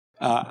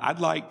I'd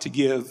like to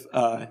give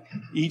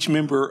each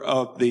member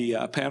of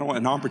the panel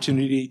an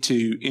opportunity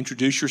to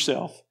introduce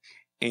yourself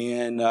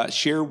and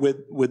share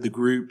with the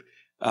group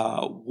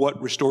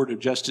what restorative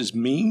justice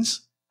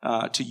means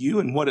to you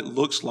and what it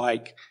looks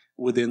like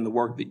within the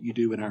work that you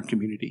do in our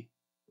community.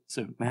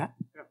 So, Matt?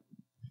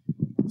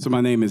 So my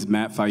name is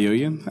Matt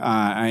Fayoyan.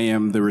 I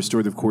am the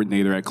restorative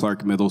coordinator at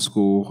Clarke Middle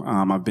School.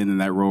 I've been in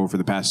that role for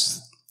the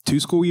past 2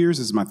 school years.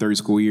 This is my 3rd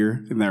school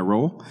year in that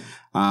role.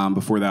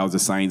 Before that, I was a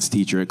science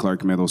teacher at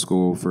Clarke Middle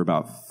School for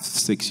about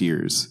 6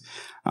 years.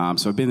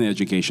 So I've been in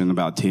education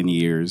about 10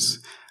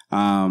 years.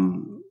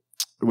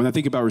 When I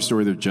think about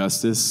restorative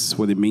justice,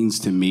 what it means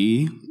to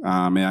me,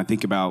 and I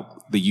think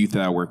about the youth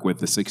that I work with,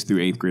 the 6th through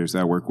 8th graders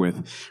that I work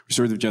with,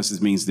 restorative justice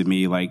means to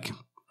me like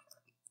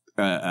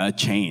a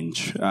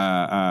change,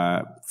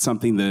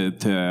 something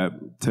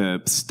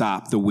to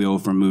stop the wheel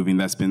from moving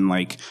that's been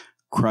like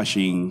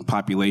crushing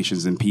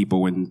populations and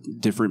people in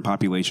different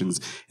populations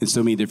in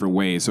so many different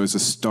ways. So it's a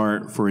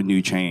start for a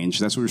new change.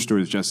 That's what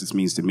restorative justice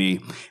means to me.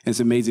 And it's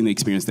amazing to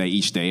experience that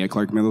each day at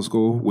Clarke Middle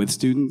School with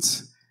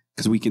students,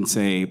 because we can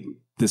say,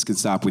 this can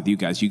stop with you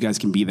guys. You guys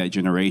can be that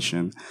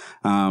generation.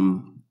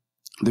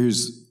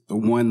 There's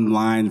one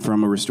line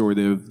from a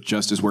restorative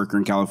justice worker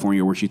in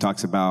California where she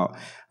talks about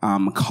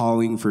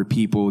calling for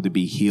people to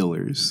be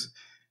healers.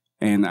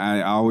 And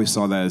I always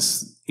saw that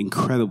as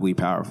incredibly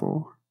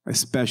powerful,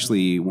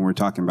 especially when we're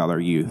talking about our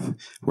youth.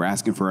 We're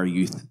asking for our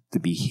youth to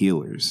be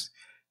healers.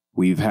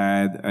 We've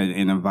had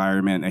an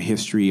environment, a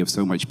history of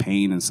so much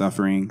pain and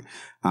suffering.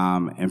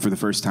 And for the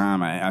first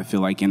time, I feel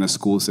like in a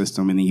school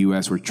system in the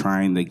U.S., we're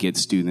trying to get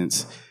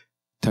students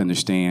to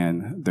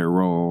understand their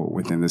role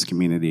within this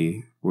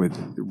community with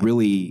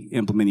really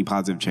implementing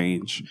positive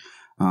change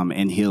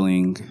and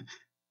healing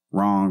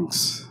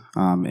wrongs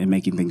and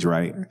making things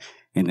right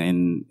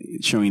and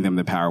showing them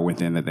the power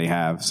within that they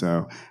have.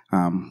 So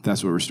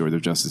that's what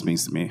restorative justice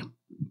means to me.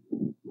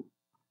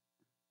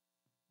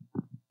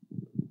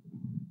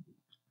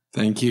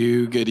 Thank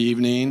you. Good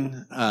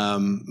evening.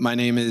 My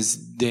name is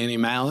Danny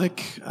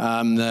Malik.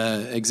 I'm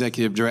the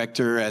executive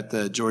director at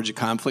the Georgia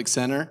Conflict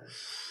Center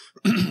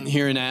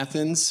here in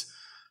Athens.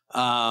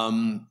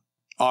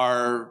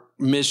 Our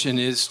mission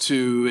is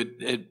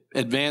to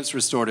advance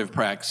restorative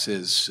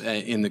practices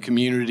in the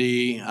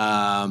community,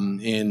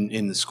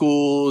 in the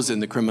schools, in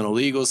the criminal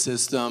legal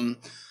system.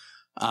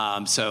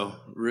 So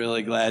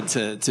really glad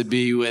to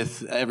be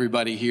with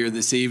everybody here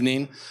this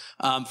evening.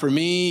 For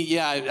me,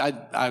 yeah,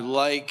 I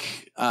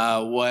like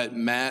what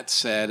Matt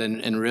said,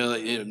 and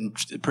really,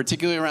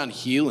 particularly around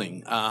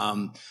healing.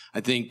 I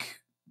think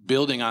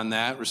building on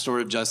that,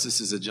 restorative justice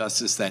is a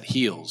justice that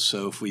heals.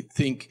 So if we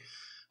think,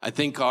 I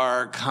think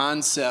our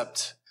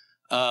concept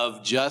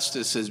of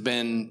justice has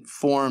been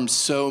formed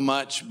so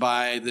much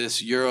by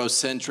this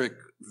Eurocentric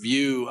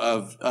view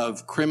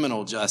of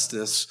criminal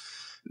justice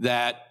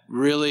that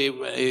really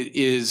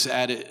is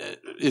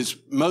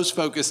most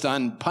focused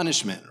on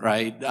punishment,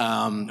 right?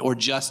 Or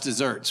just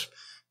desserts,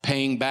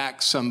 paying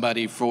back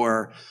somebody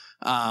for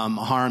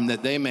harm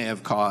that they may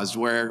have caused,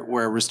 where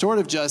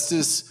restorative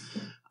justice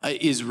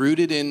is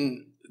rooted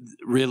in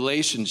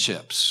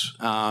relationships,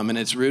 and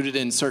it's rooted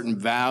in certain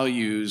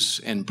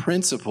values and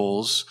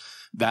principles,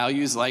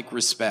 values like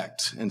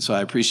respect. And so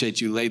I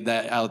appreciate you laid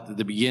that out at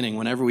the beginning.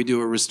 Whenever we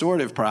do a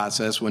restorative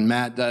process, when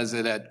Matt does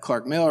it at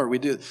Clarke Miller,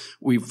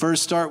 we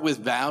first start with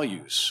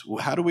values.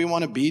 How do we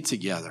want to be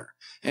together?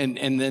 And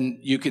then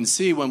you can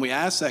see when we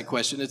ask that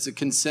question, it's a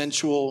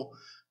consensual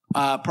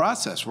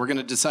process. We're going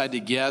to decide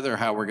together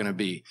how we're going to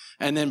be.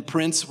 And then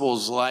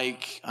principles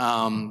like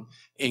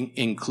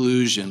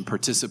inclusion,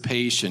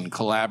 participation,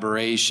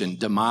 collaboration,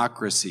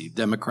 democracy,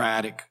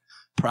 democratic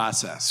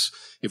process.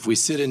 If we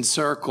sit in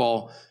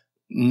circle,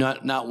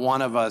 not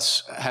one of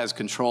us has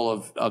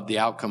control of the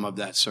outcome of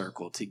that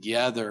circle.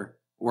 Together,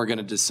 we're going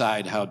to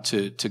decide how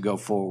to go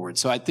forward.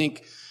 So I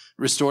think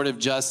restorative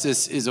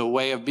justice is a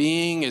way of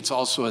being. It's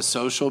also a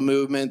social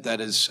movement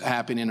that is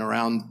happening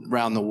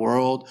around the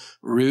world,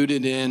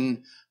 rooted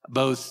in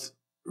both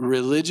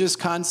religious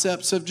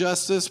concepts of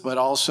justice, but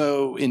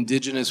also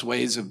indigenous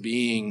ways of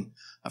being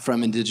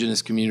from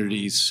indigenous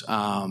communities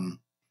all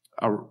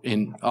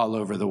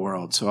over the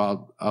world.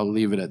 So I'll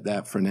leave it at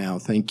that for now.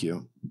 Thank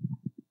you.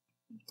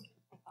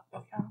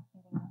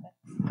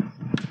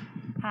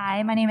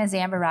 Hi, my name is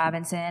Amber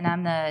Robinson.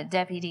 I'm the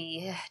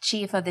Deputy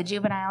Chief of the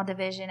Juvenile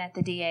Division at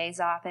the DA's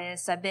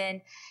office. I've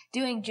been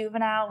doing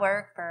juvenile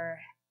work for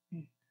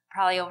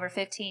probably over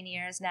 15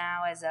 years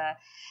now as a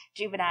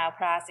juvenile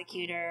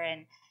prosecutor,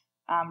 and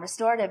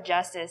restorative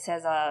justice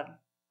has a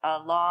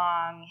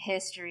long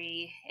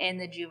history in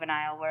the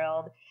juvenile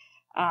world.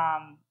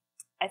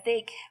 I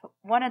think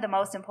one of the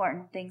most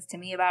important things to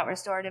me about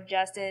restorative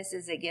justice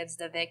is it gives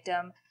the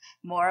victim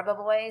more of a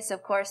voice.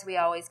 Of course, we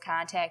always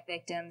contact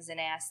victims and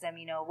ask them,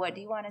 what do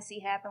you want to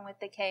see happen with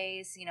the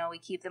case? We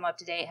keep them up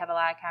to date, have a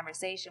lot of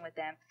conversation with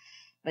them.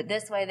 But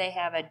this way they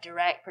have a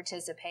direct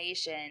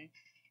participation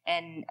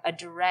and a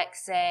direct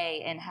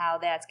say in how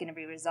that's going to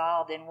be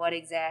resolved and what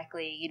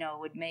exactly,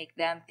 would make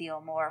them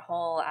feel more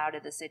whole out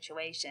of the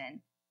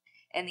situation.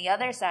 And the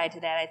other side to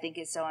that I think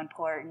is so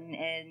important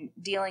in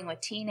dealing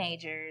with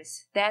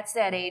teenagers. That's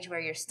that age where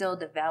you're still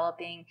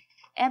developing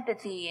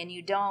empathy and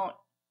you don't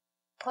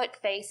put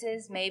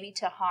faces maybe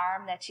to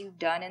harm that you've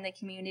done in the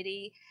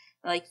community,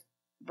 like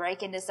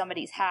break into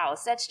somebody's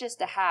house. That's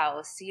just a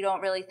house. You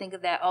don't really think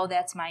of that, oh,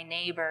 that's my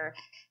neighbor,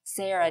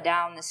 Sarah,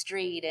 down the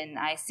street, and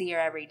I see her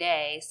every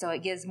day. So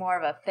it gives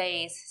more of a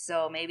face.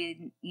 So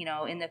maybe,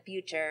 in the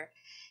future,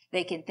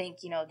 they can think,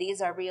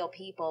 these are real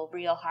people,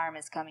 real harm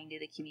is coming to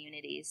the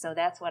community. So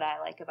that's what I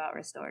like about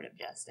restorative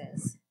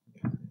justice.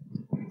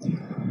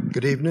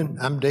 Good evening.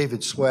 I'm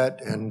David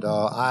Sweat, and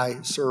I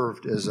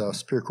served as a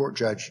Superior Court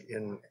judge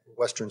in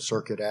Western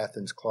Circuit,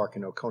 Athens-Clarke,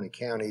 and Oconee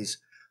counties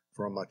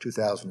from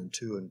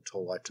 2002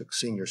 until I took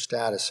senior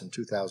status in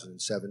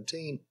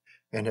 2017,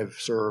 and have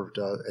served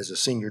as a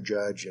senior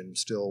judge and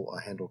still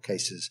handle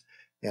cases.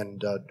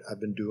 And I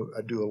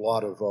do a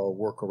lot of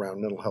work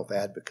around mental health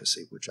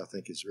advocacy, which I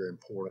think is very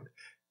important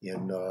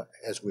in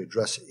as we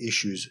address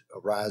issues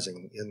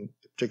arising in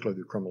particularly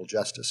the criminal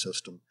justice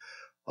system.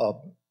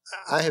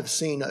 I have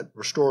seen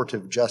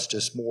restorative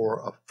justice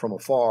more from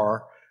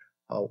afar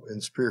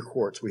in superior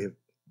courts. We have,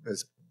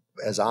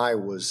 as I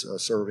was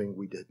serving,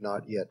 we did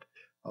not yet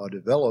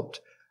developed.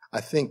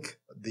 I think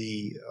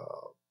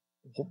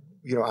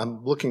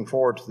I'm looking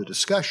forward to the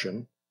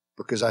discussion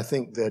because I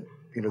think that,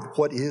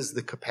 what is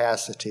the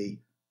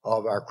capacity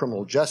of our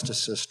criminal justice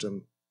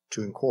system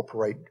to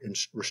incorporate in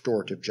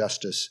restorative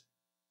justice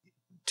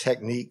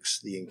techniques,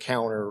 the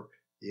encounter,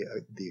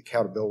 the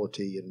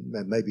accountability,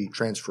 and maybe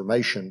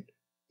transformation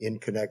in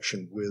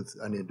connection with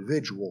an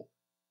individual.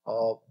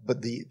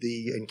 But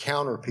the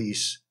encounter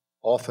piece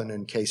often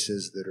in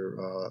cases that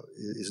are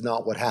is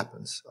not what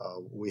happens.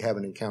 We have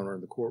an encounter in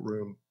the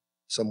courtroom.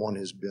 Someone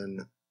has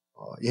been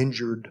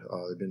injured,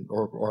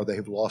 or they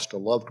have lost a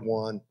loved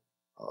one.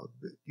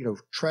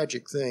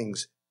 Tragic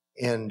things,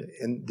 and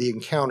the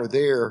encounter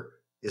there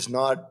is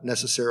not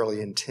necessarily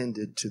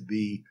intended to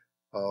be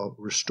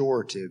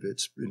restorative.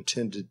 It's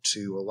intended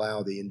to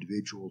allow the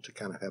individual to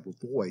kind of have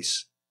a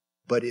voice,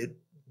 but it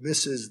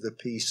misses the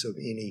piece of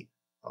any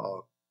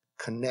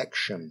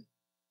connection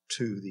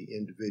to the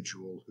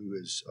individual who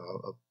has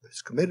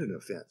committed an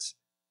offense,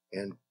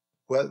 and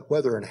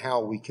whether and how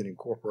we can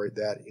incorporate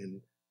that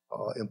in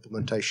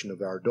implementation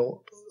of our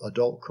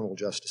adult criminal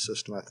justice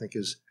system, I think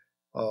is,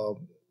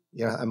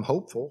 I'm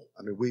hopeful.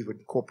 I mean, we've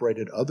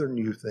incorporated other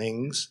new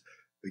things,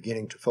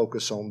 beginning to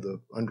focus on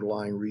the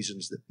underlying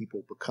reasons that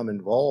people become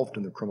involved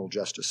in the criminal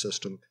justice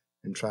system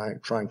and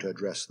trying to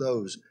address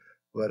those.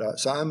 But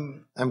so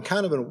I'm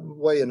kind of in a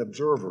way an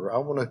observer. I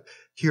want to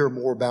hear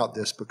more about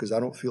this because I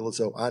don't feel as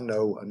though I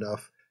know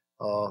enough,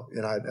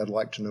 and I'd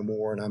like to know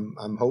more. And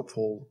I'm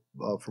hopeful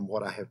from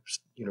what I have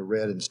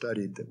read and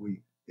studied that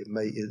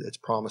it's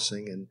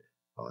promising and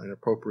in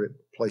appropriate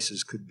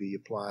places could be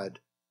applied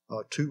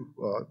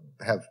to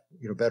have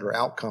better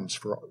outcomes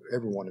for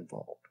everyone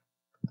involved.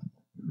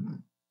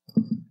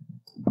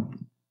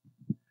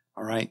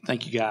 All right,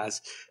 thank you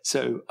guys.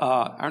 So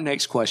our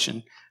next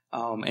question.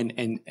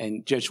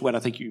 And Judge Sweat, I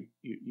think you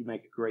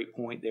make a great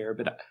point there,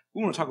 but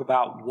we want to talk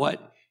about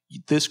what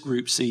this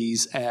group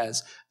sees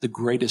as the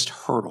greatest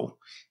hurdle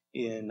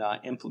in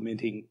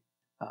implementing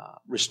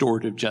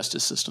restorative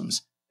justice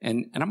systems.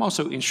 And I'm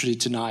also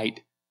interested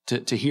tonight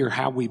to hear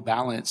how we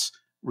balance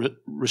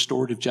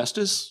restorative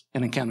justice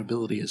and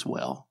accountability as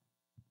well.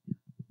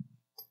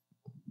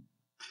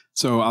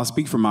 So I'll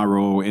speak from my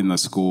role in the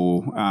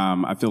school.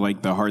 I feel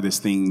like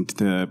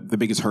the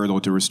biggest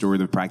hurdle to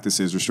restorative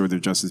practices,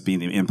 restorative justice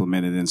being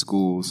implemented in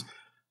schools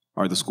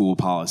are the school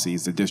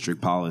policies, the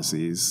district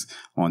policies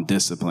on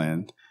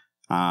discipline.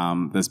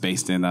 That's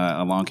based in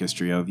a long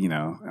history of,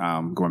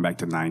 going back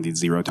to the 90s,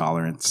 zero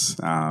tolerance,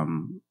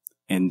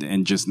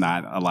 and just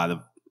not a lot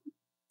of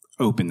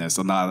openness,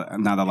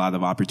 not a lot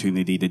of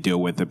opportunity to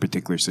deal with a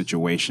particular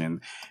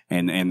situation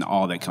and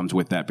all that comes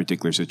with that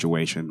particular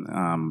situation.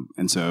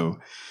 And so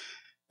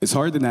it's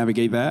hard to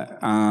navigate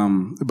that.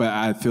 But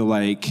I feel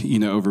like,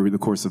 over the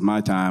course of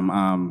my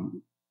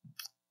time,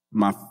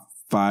 my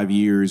 5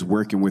 years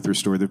working with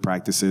restorative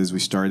practices, we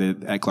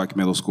started at Clarke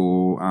Middle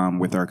School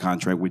with our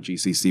contract with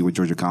GCC, with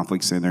Georgia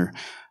Conflict Center.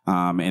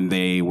 And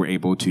they were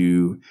able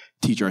to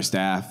teach our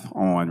staff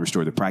on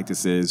restorative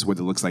practices, what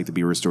it looks like to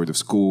be a restorative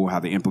school, how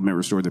to implement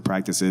restorative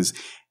practices.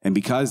 And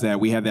because of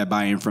that, we had that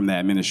buy-in from the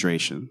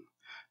administration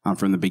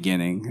from the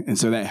beginning. And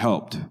so that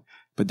helped.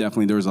 But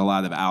definitely there was a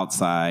lot of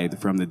outside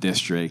from the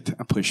district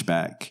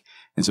pushback.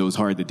 And so it was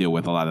hard to deal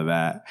with a lot of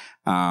that.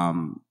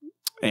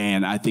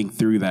 And I think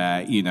through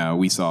that,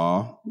 we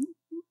saw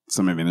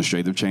some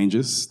administrative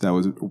changes that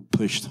was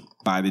pushed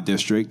by the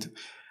district.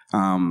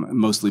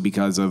 Mostly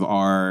because of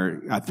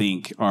our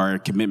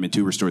commitment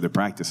to restorative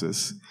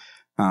practices.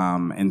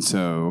 And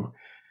so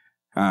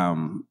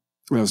it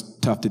was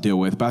tough to deal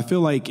with. But I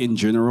feel like in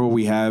general,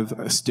 we have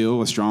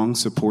still a strong,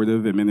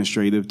 supportive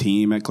administrative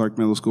team at Clarke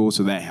Middle School,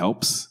 so that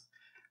helps.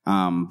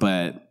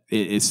 But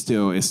it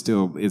still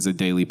is a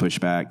daily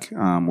pushback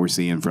we're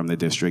seeing from the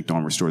district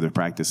on restorative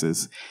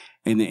practices.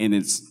 And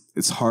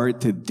it's hard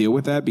to deal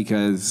with that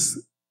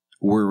because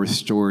we're a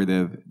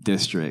restorative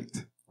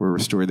district. We're a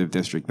restorative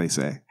district, they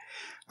say.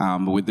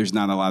 But there's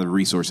not a lot of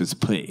resources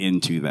put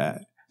into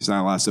that. There's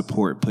not a lot of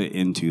support put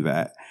into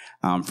that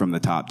from the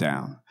top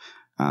down.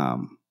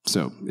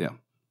 So, yeah.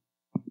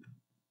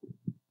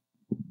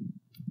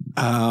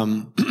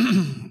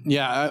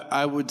 Yeah,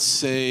 I would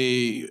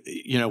say,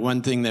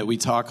 one thing that we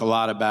talk a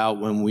lot about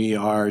when we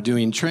are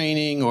doing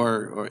training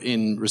or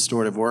in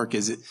restorative work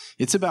is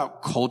it's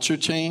about culture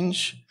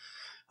change.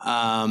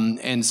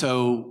 And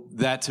so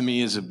that to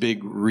me is a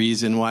big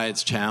reason why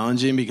it's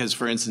challenging because,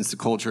 for instance, the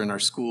culture in our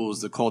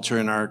schools, the culture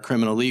in our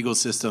criminal legal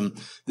system,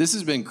 this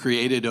has been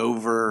created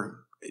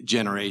over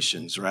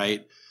generations,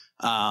 right?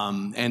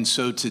 And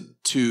so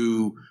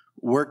to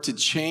work to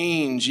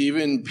change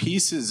even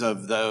pieces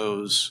of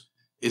those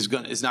is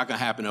not going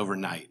to happen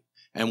overnight.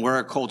 And we're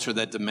a culture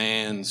that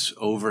demands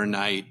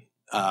overnight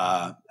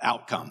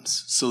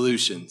outcomes,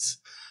 solutions.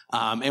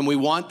 And we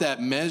want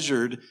that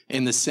measured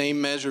in the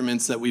same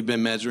measurements that we've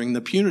been measuring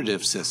the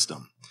punitive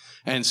system.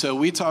 And so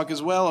we talk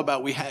as well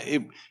about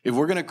if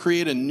we're going to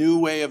create a new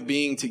way of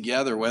being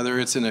together, whether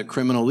it's in a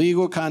criminal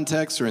legal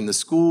context or in the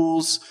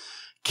schools,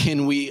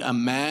 can we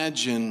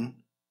imagine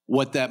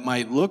what that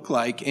might look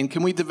like? And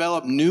can we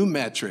develop new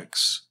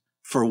metrics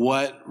for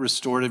what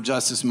restorative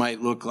justice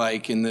might look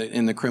like in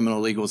the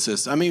criminal legal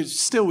system? I mean,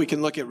 still we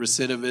can look at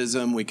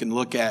recidivism, we can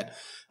look at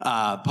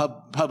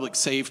public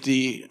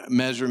safety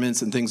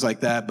measurements and things like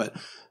that. But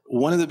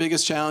one of the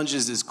biggest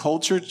challenges is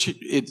culture.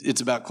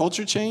 It's about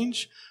culture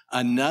change.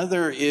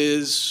 Another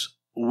is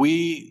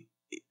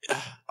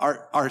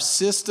our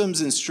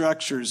systems and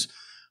structures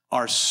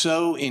are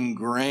so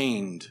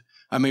ingrained.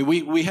 I mean,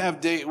 we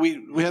have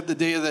the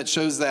data that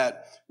shows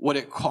that what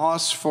it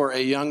costs for a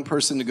young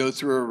person to go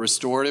through a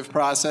restorative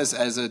process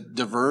as a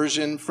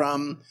diversion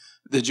from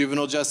the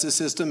juvenile justice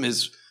system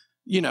is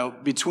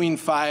between around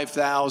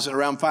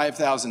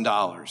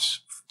 $5,000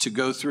 to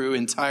go through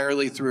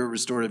entirely through a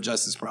restorative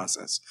justice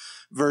process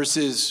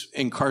versus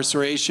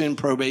incarceration,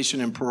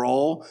 probation, and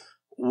parole,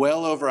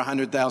 well over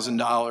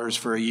 $100,000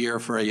 for a year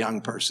for a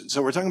young person.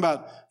 So we're talking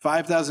about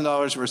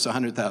 $5,000 versus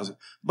 $100,000.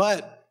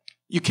 But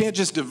you can't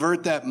just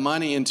divert that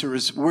money into,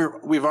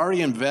 we've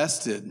already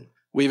invested.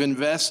 We've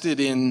invested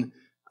in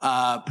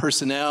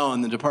personnel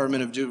in the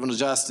Department of Juvenile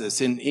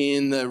Justice,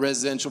 in the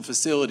residential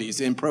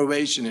facilities, in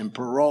probation, in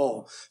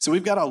parole. So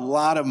we've got a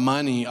lot of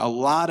money, a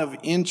lot of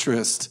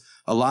interest,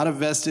 a lot of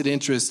vested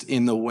interest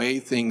in the way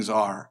things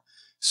are.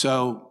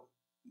 So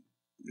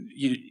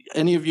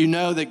any of you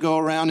know that go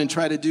around and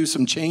try to do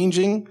some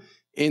changing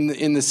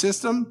in the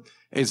system,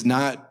 there's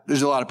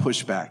a lot of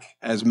pushback,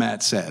 as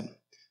Matt said.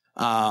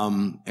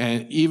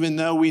 And even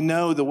though we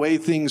know the way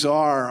things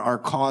are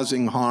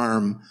causing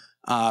harm,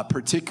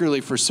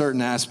 particularly for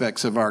certain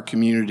aspects of our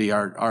community,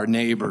 our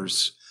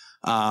neighbors.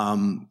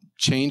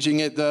 Changing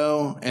it,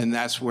 though, and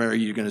that's where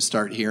you're going to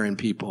start hearing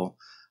people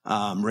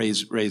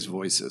raise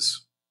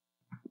voices.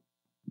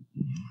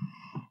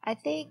 I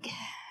think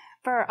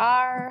for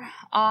our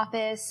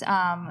office,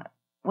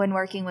 when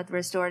working with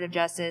restorative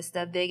justice,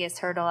 the biggest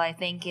hurdle, I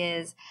think,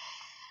 is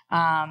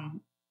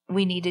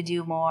we need to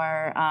do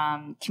more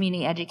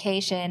community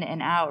education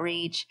and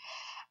outreach.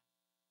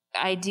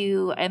 I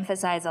do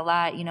emphasize a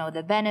lot,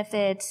 the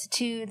benefits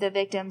to the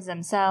victims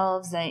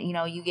themselves, that,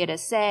 you get a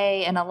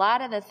say, and a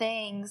lot of the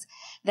things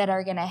that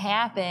are going to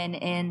happen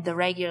in the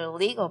regular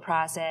legal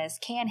process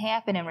can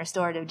happen in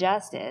restorative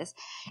justice.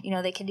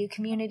 They can do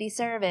community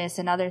service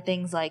and other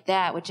things like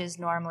that, which is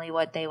normally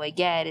what they would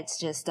get. It's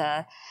just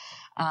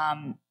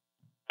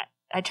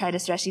I try to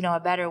stress,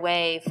 a better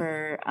way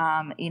for,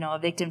 a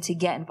victim to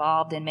get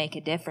involved and make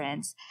a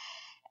difference.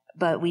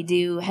 But we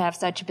do have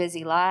such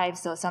busy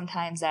lives, so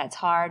sometimes that's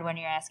hard when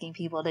you're asking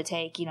people to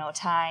take,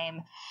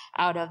 time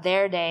out of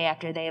their day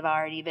after they've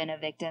already been a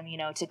victim,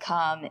 to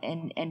come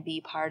and be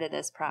part of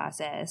this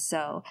process.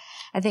 So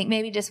I think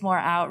maybe just more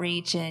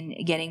outreach and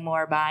getting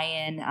more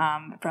buy-in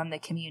from the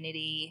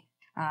community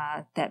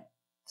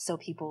so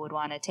people would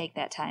want to take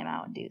that time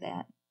out and do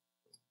that.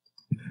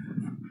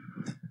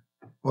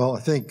 Well, I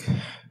think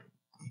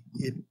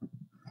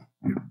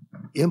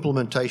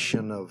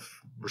implementation of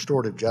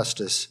restorative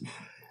justice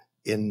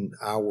in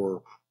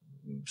our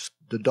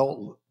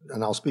adult,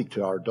 and I'll speak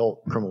to our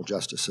adult criminal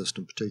justice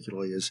system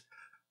particularly, is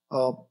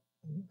our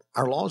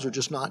laws are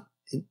just not,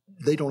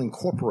 they don't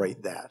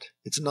incorporate that.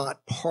 It's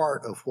not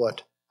part of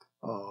what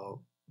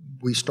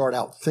we start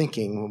out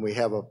thinking when we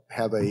have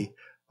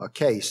a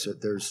case,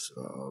 that there's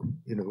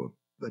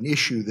an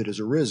issue that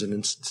has arisen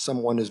and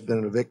someone has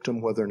been a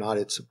victim, whether or not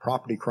it's a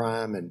property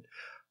crime and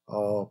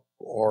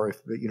or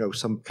if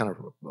some kind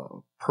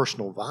of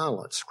personal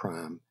violence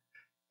crime.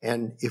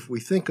 And if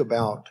we think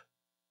about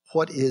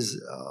what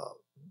is,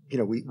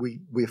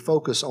 we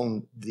focus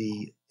on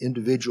the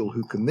individual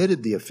who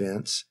committed the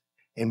offense,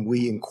 and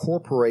we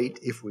incorporate,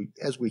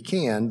 as we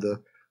can,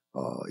 the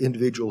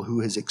individual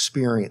who has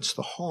experienced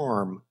the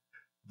harm.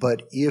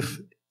 But if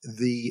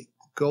the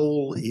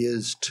goal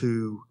is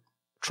to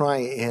try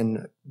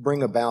and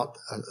bring about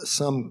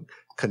some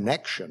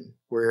connection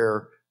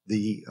where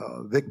the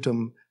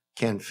victim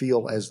can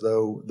feel as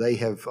though they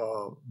have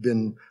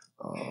been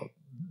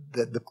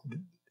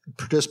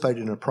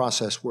participated in a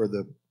process where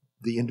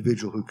the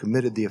individual who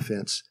committed the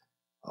offense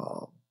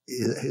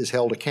is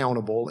held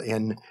accountable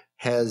and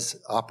has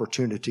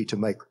opportunity to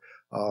make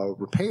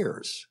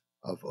repairs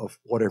of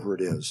whatever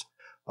it is.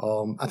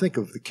 I think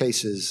of the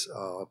cases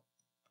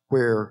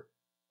where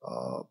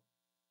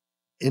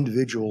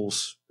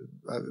individuals,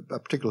 I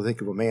particularly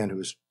think of a man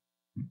who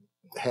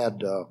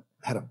had a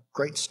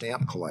great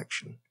stamp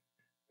collection.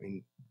 I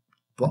mean,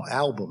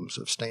 albums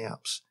of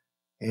stamps.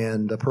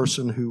 And a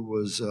person who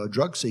was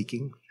drug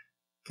seeking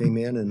came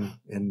in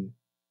and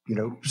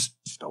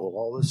stole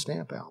all the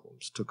stamp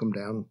albums, took them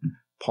down,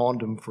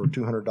 pawned them for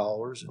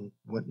 $200, and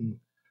went and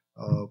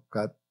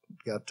got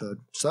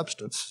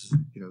substance,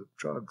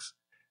 drugs.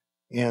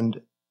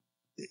 And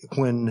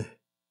when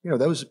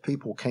those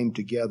people came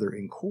together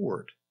in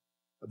court,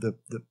 the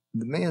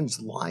man's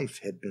life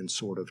had been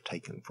sort of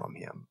taken from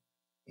him,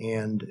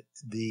 and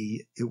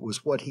it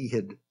was what he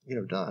had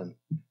done,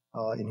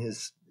 and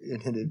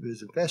it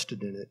was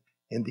invested in it,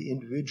 and the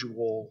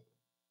individual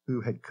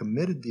who had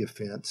committed the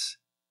offense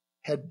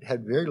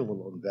had very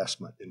little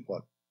investment in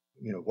what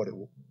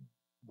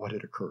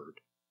had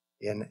occurred.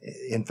 And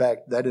in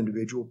fact, that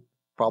individual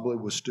probably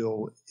was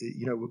still,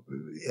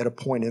 at a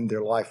point in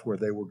their life where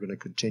they were going to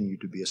continue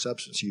to be a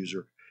substance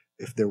user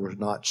if there was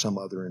not some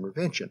other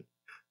intervention.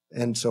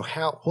 And so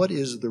what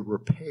is the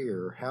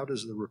repair? How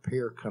does the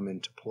repair come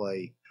into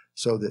play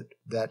so that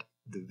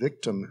the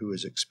victim who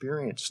has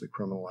experienced the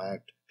criminal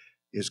act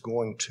is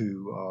going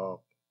to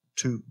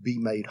be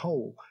made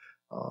whole?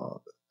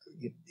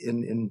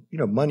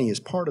 Money is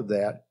part of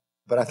that,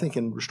 but I think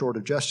in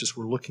restorative justice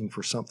we're looking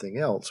for something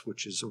else,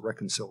 which is a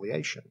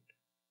reconciliation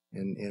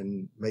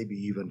and maybe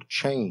even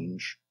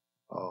change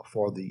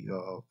for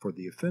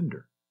the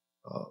offender.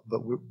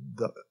 But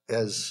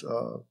as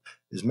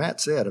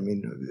Matt said, I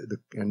mean,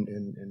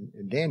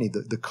 and Danny,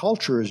 the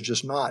culture is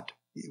just not.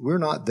 We're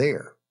not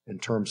there in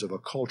terms of a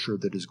culture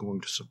that is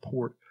going to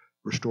support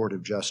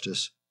restorative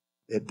justice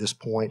at this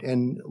point,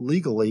 and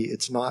legally,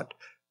 it's not.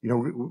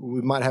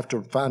 We might have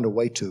to find a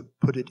way to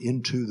put it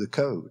into the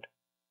code,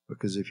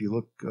 because if you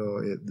look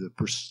at the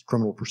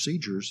criminal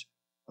procedures,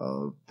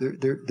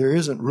 there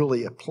isn't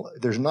really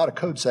there's not a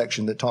code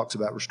section that talks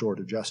about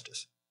restorative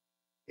justice.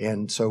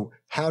 And so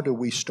how do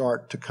we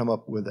start to come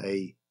up with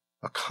a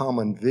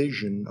common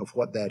vision of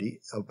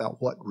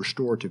about what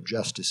restorative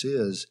justice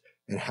is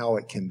and how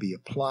it can be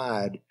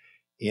applied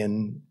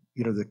in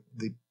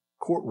the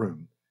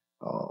courtroom?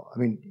 I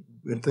mean,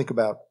 when you think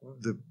about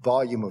the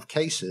volume of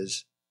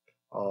cases,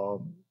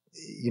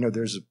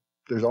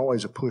 there's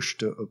always a push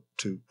to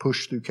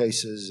push through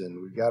cases,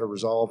 and we've got to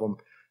resolve them,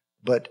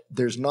 but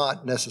there's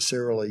not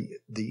necessarily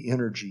the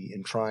energy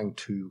in trying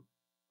to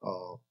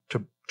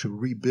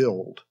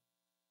rebuild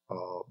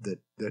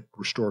that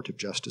restorative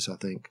justice, I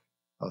think,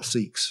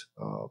 seeks.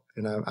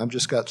 And I've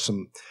just got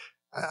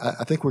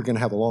I think we're going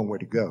to have a long way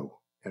to go,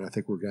 and I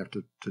think we're going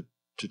to have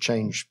to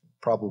change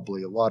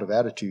probably a lot of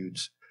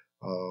attitudes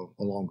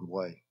along the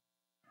way.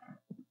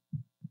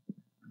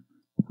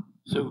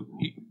 So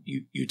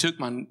you took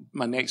my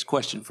next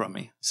question from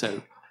me.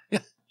 So,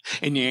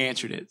 and you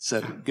answered it.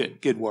 So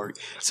good work.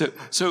 So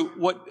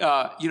what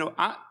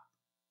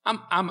I'm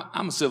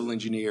a civil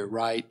engineer,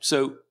 right?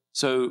 So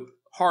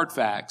hard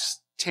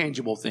facts,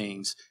 tangible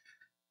things.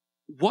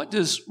 What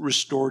does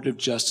restorative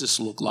justice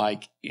look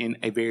like in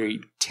a very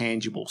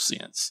tangible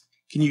sense?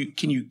 Can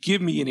you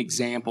give me an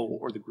example,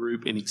 or the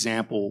group an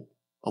example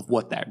of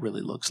what that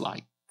really looks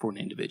like for an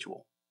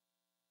individual?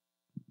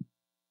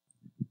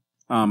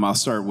 I'll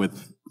start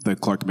with the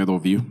Clarke Middle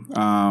view.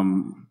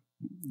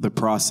 The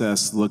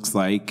process looks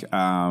like,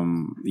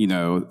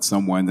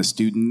 someone, a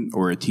student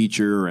or a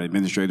teacher or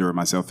administrator or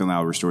myself filling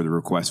out a restorative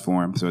request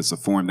form. So it's a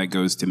form that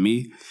goes to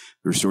me,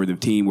 the restorative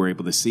team. We're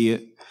able to see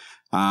it.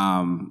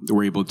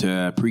 We're able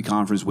to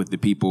pre-conference with the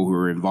people who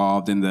are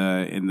involved in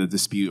the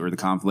dispute or the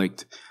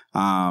conflict.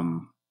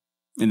 And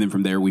then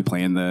from there, we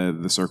plan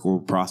the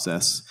circle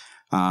process.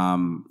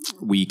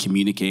 We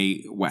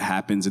communicate what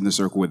happens in the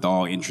circle with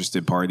all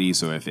interested parties.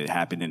 So if it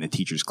happened in a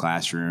teacher's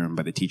classroom,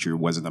 but the teacher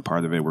wasn't a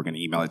part of it, we're going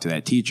to email it to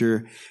that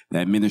teacher,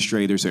 the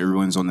administrator, so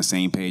everyone's on the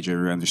same page.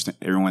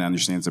 Everyone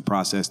understands the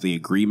process, the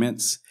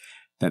agreements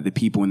that the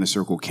people in the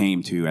circle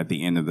came to at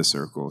the end of the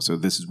circle. So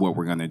this is what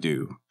we're going to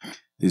do.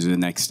 These are the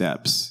next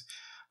steps.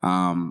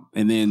 And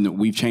then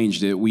we've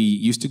changed it. We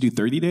used to do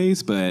 30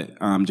 days, but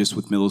just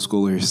with middle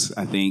schoolers,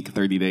 I think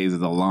 30 days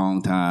is a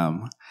long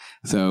time.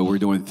 So we're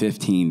doing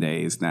 15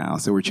 days now.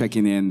 So we're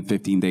checking in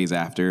 15 days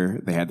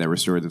after they had that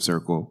restorative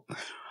circle,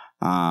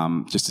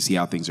 just to see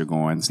how things are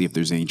going, see if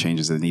there's any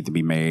changes that need to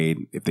be made,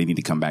 if they need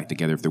to come back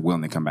together, if they're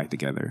willing to come back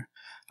together.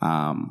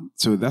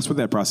 So that's what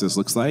that process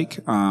looks like.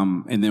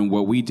 And then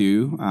what we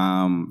do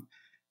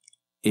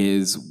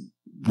is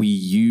we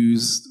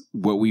use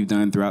what we've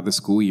done throughout the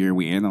school year.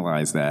 We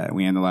analyze that.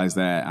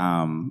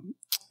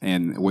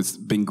 And what's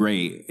been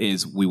great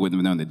is we wouldn't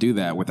have known to do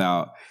that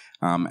without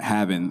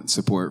having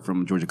support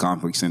from Georgia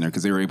Conflict Center,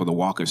 because they were able to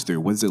walk us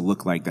through what does it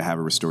look like to have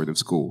a restorative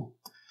school.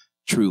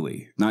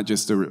 truly, not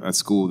just a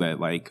school that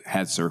like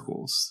had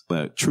circles,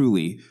 but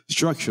truly,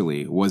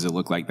 structurally, what does it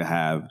look like to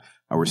have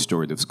a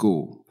restorative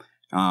school?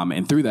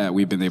 And through that,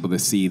 we've been able to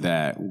see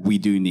that we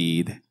do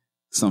need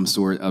some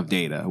sort of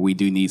data. We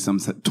do need some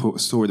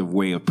sort of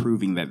way of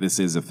proving that this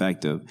is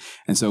effective.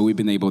 And so we've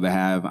been able to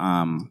have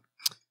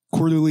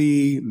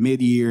quarterly,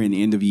 mid-year, and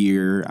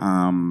end-of-year,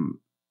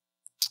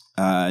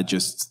 I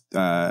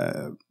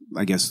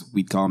guess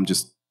we'd call them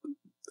just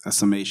a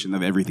summation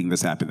of everything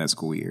that's happened that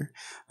school year.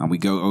 We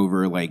go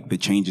over like the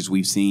changes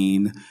we've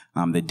seen,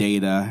 the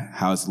data,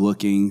 how it's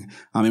looking.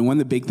 And one of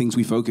the big things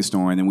we focused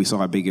on, and we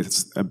saw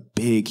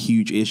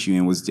huge issue,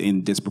 and was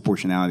in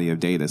disproportionality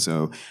of data.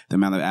 So the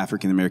amount of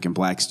African American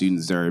Black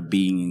students that are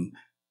being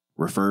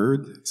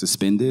referred,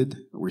 suspended,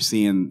 we're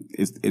seeing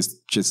it's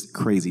just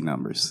crazy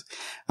numbers.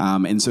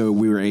 And so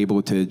we were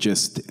able to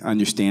just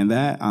understand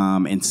that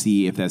and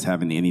see if that's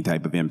having any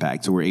type of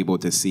impact. So we're able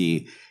to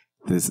see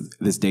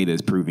this data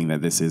is proving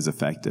that this is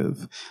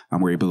effective.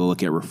 We're able to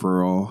look at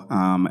referral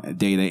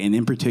data, and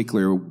in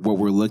particular, what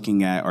we're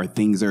looking at are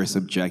things that are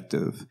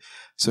subjective.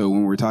 So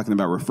when we're talking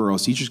about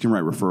referrals, teachers can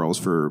write referrals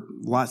for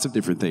lots of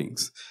different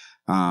things.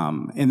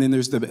 And then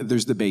there's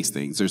the base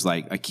things. There's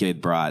like a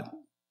kid brought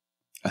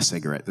a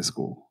cigarette to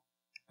school.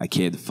 A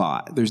kid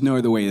fought. There's no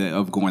other way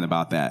of going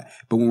about that.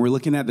 But when we're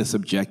looking at the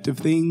subjective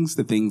things,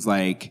 the things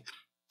like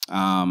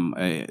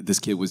this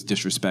kid was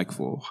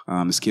disrespectful,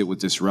 this kid was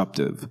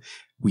disruptive,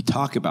 we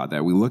talk about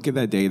that. We look at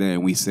that data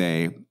and we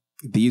say,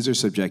 these are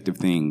subjective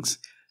things.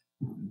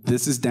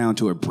 This is down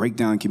to a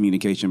breakdown in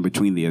communication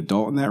between the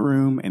adult in that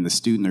room and the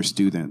student or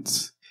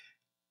students.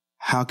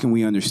 How can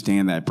we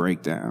understand that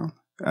breakdown?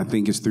 I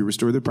think it's through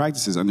restorative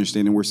practices,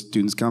 understanding where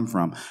students come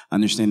from,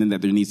 understanding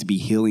that there needs to be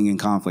healing and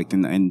conflict,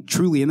 and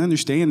truly an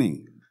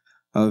understanding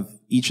of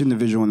each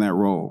individual in that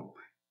role.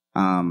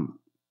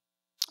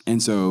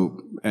 And so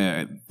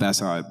that's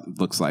how it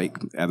looks like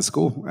at a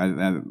school.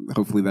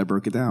 Hopefully that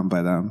broke it down,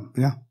 but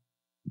yeah.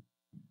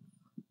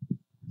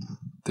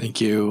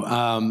 Thank you.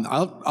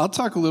 I'll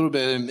talk a little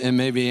bit, and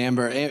maybe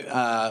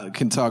Amber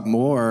can talk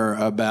more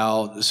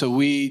about.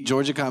 So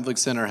Georgia Conflict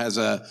Center has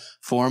a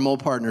formal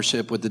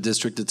partnership with the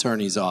District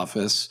Attorney's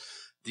Office.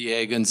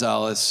 D.A.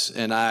 Gonzalez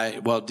and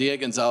D.A.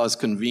 Gonzalez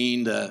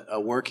convened a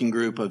working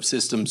group of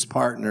systems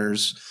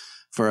partners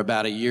for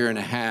about a year and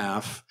a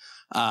half.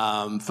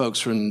 Folks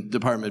from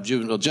Department of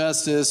Juvenile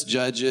Justice,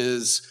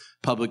 judges,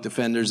 Public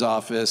Defender's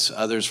Office,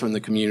 others from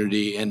the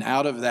community, and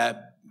out of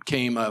that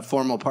came a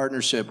formal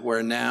partnership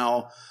where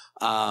now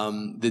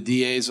the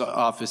DA's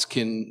office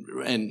can,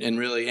 and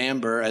really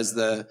Amber as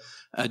the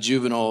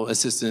juvenile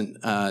assistant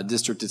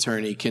district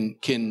attorney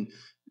can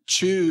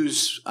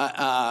choose,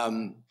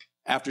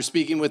 after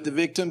speaking with the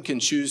victim, can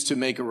choose to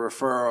make a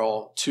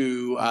referral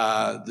to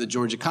the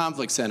Georgia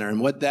Conflict Center.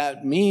 And what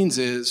that means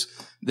is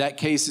that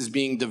case is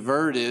being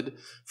diverted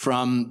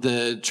from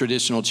the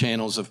traditional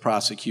channels of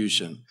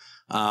prosecution.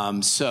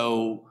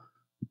 So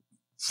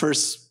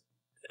first,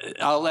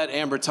 I'll let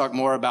Amber talk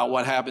more about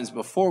what happens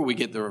before we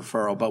get the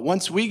referral. But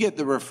once we get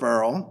the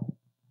referral,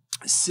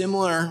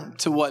 similar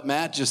to what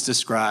Matt just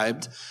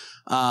described,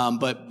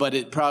 but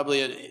it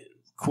probably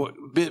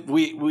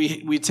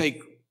we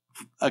take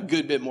a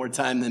good bit more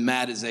time than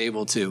Matt is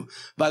able to.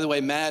 By the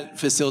way, Matt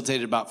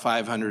facilitated about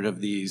 500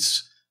 of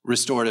these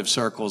restorative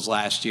circles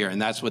last year,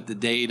 and that's what the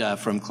data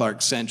from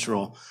Clark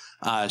Central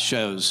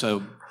shows.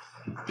 So,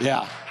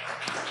 yeah.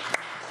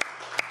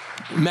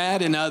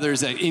 Matt and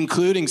others,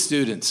 including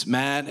students,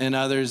 Matt and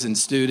others and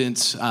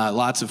students,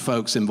 lots of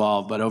folks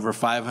involved, but over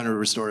 500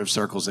 restorative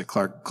circles at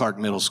Clark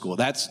Middle School.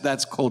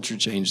 That's culture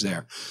change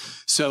there.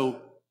 So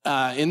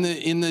in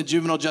the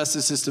juvenile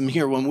justice system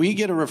here, when we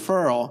get a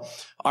referral,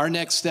 our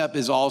next step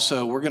is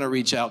also we're going to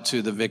reach out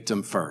to the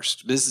victim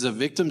first. This is a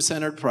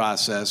victim-centered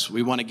process.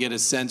 We want to get a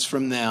sense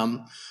from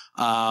them,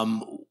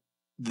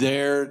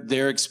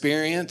 their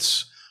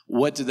experience.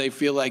 What do they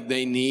feel like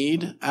they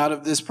need out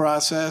of this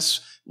process?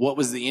 What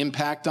was the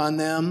impact on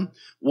them?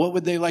 What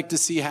would they like to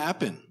see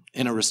happen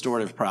in a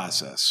restorative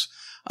process?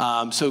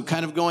 So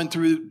kind of going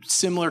through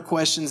similar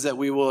questions that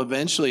we will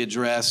eventually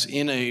address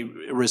in a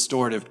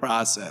restorative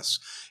process.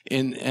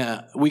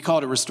 We call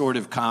it a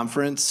restorative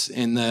conference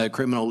in the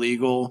criminal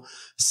legal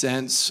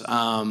sense.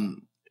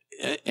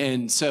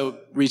 And so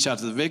reach out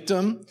to the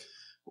victim.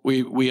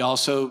 We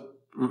also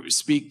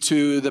speak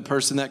to the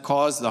person that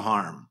caused the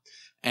harm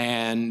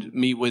and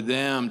meet with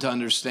them to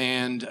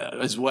understand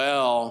as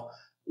well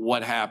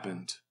what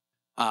happened.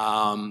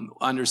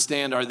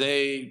 Understand, are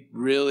they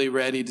really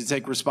ready to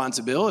take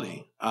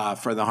responsibility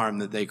for the harm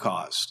that they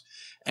caused?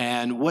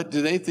 And what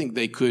do they think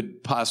they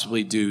could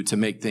possibly do to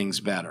make things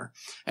better?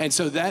 And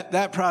so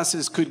that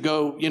process could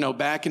go,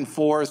 back and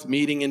forth,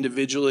 meeting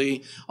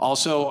individually.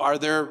 Also, are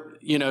there,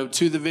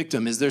 to the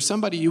victim, is there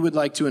somebody you would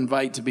like to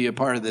invite to be a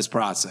part of this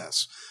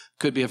process?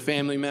 Could be a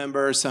family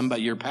member,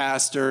 somebody, your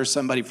pastor,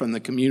 somebody from the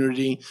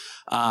community.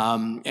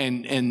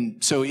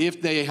 And so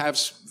if they have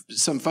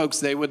some folks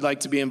they would like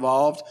to be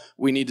involved,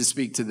 we need to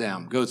speak to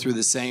them, go through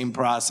the same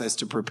process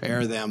to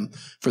prepare them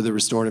for the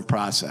restorative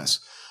process.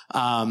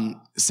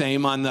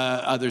 Same on the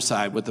other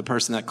side with the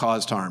person that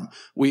caused harm.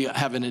 We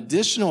have an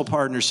additional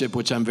partnership,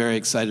 which I'm very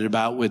excited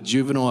about, with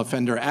Juvenile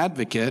Offender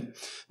Advocate.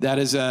 That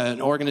is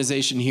an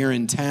organization here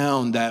in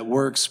town that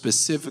works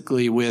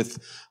specifically with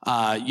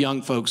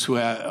young folks who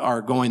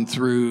are going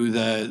through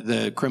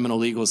the criminal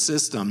legal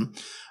system.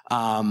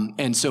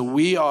 And so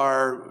we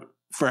are,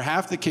 for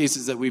half the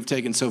cases that we've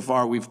taken so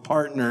far, we've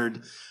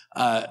partnered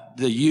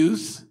the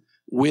youth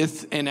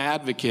with an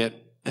advocate,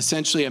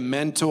 essentially a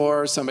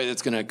mentor, somebody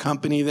that's going to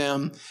accompany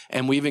them,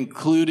 and we've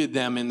included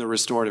them in the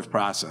restorative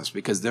process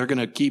because they're going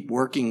to keep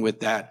working with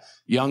that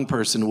young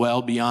person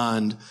well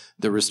beyond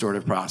the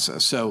restorative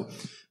process. So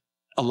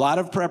a lot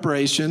of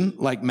preparation,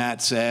 like Matt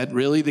said.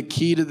 Really the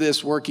key to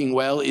this working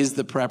well is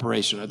the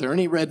preparation. Are there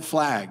any red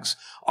flags?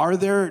 Are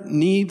there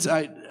needs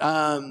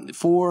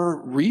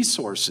for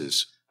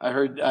resources? I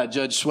heard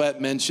Judge Sweat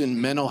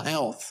mention mental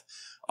health.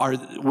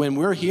 When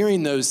we're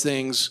hearing those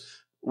things,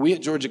 we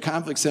at Georgia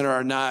Conflict Center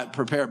are not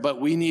prepared,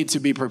 but we need to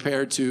be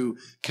prepared to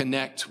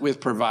connect with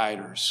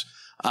providers,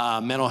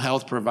 mental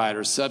health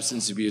providers,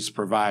 substance abuse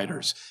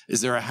providers. Is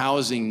there a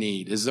housing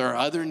need? Is there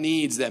other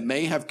needs that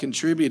may have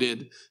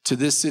contributed to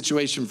this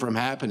situation from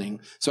happening?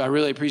 So I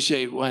really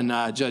appreciate when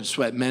Judge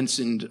Sweat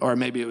mentioned, or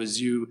maybe it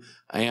was you,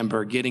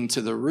 Amber, getting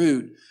to the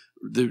root.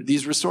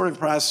 These restorative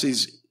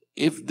processes,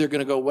 if they're going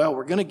to go well,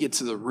 we're going to get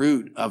to the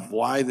root of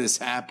why this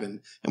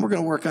happened, and we're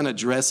going to work on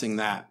addressing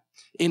that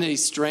in a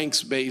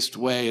strengths-based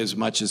way as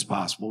much as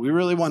possible. We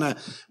really want to,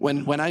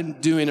 when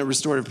I'm doing a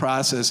restorative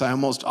process, I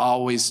almost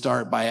always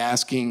start by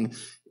asking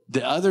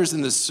the others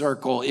in the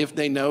circle if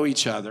they know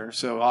each other.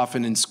 So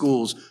often in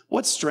schools,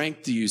 what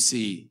strength do you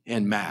see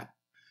in Matt?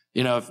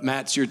 You know, if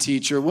Matt's your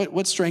teacher,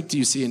 what strength do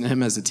you see in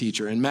him as a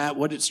teacher? And Matt,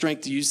 what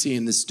strength do you see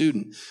in the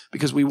student?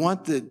 Because we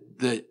want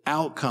the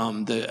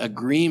outcome, the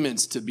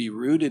agreements to be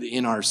rooted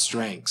in our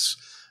strengths.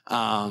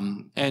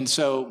 And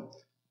so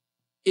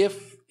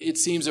if it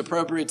seems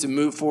appropriate to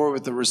move forward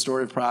with the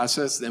restorative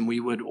process, then we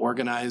would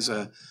organize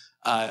a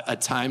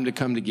time to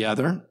come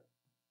together.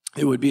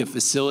 It would be a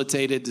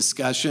facilitated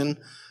discussion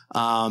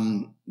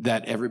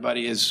that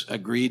everybody has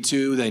agreed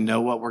to. They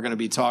know what we're going to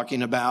be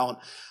talking about.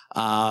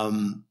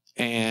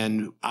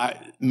 And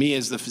me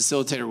as the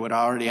facilitator would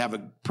already have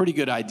a pretty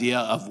good idea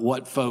of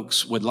what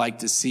folks would like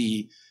to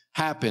see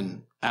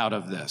happen out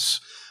of this.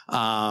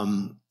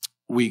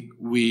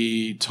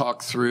 We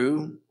talk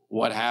through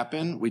what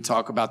happened. We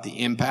talk about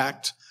the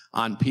impact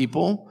on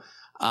people.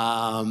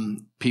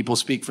 People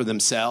speak for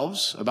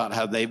themselves about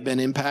how they've been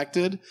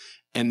impacted.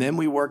 And then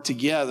we work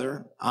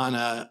together on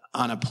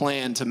a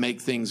plan to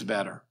make things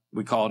better.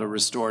 We call it a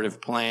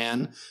restorative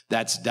plan.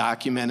 That's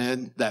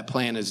documented. That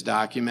plan is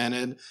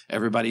documented.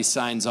 Everybody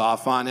signs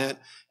off on it.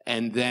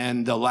 And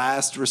then the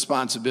last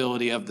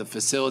responsibility of the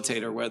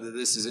facilitator, whether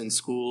this is in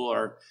school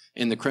or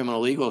in the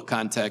criminal legal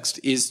context,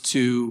 is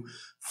to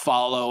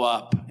follow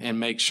up and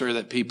make sure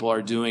that people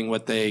are doing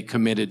what they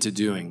committed to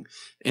doing.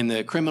 In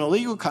the criminal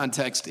legal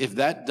context, if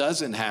that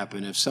doesn't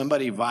happen, if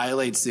somebody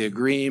violates the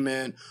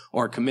agreement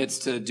or commits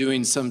to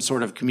doing some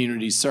sort of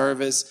community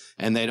service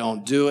and they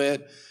don't do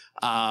it,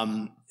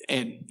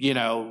 and, you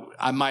know,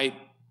 I might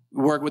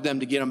work with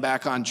them to get them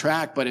back on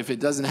track, but if it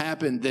doesn't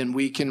happen, then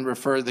we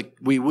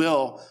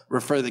will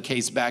refer the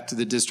case back to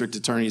the district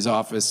attorney's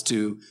office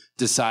to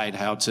decide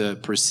how to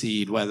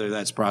proceed, whether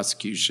that's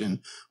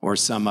prosecution or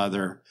some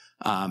other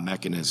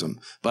mechanism.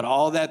 But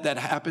all that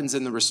happens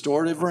in the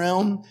restorative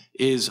realm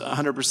is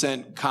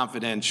 100%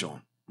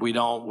 confidential. We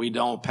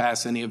don't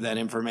pass any of that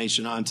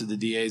information on to the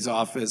DA's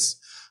office,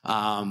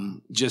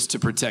 just to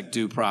protect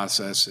due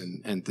process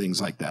and things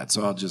like that.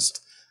 So I'll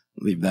just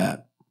leave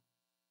that.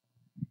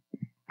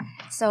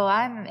 So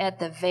I'm at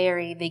the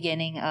very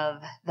beginning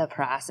of the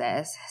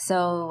process.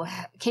 So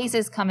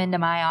cases come into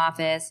my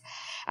office.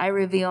 I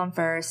review them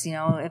first. You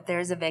know, if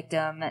there's a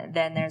victim,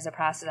 then there's a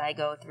process I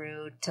go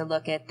through to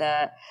look at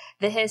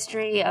the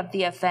history of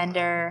the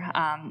offender.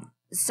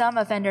 Some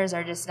offenders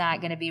are just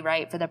not going to be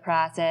right for the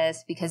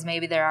process because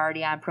maybe they're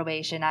already on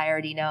probation. I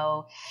already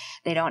know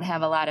they don't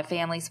have a lot of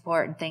family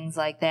support and things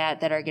like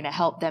that are going to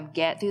help them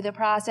get through the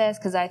process,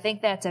 because I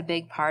think that's a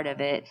big part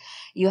of it.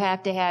 You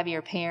have to have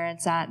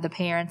the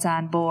parents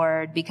on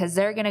board, because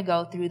they're going to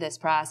go through this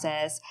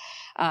process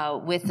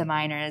with the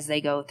minor as they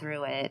go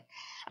through it.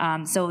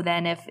 So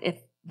then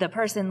if the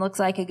person looks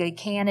like a good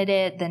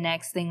candidate, the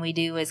next thing we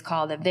do is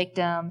call the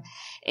victim,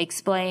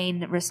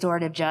 explain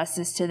restorative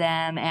justice to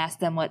them, ask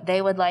them what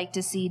they would like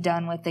to see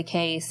done with the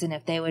case, and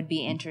if they would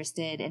be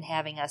interested in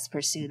having us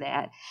pursue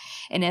that.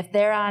 And if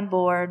they're on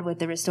board with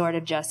the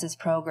restorative justice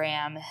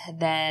program,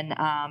 then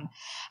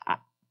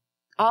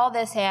all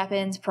this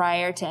happens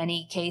prior to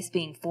any case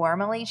being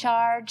formally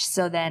charged.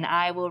 So then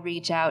I will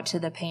reach out to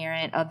the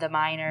parent of the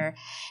minor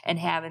and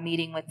have a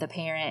meeting with the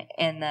parent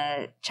and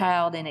the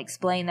child and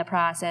explain the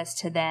process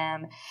to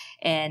them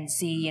and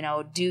see, you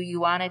know, do you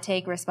want to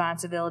take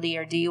responsibility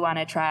or do you want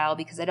a trial?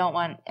 Because I don't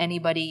want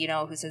anybody, you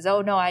know, who says,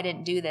 oh, no, I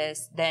didn't do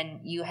this.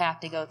 Then you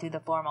have to go through the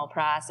formal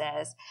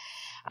process.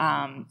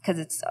 because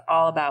it's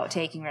all about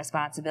taking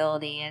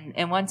responsibility.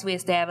 And once we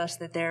establish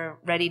that they're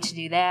ready to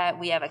do that,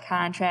 we have a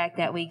contract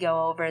that we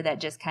go over that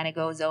just kind of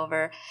goes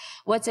over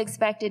what's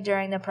expected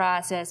during the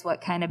process,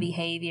 what kind of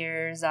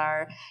behaviors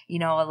are,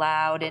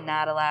 allowed and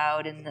not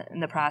allowed in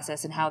the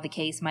process, and how the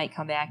case might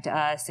come back to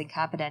us, and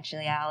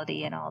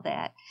confidentiality and all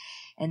that.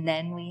 And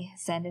then we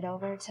send it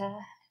over to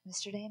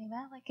Mr. Danny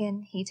Malik,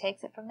 and he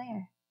takes it from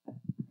there.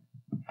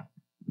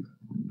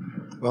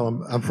 Well,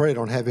 I'm afraid I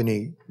don't have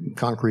any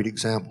concrete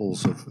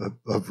examples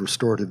of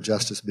restorative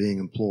justice being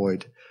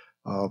employed.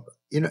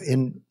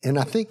 And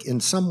I think in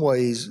some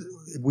ways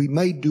we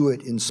may do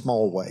it in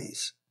small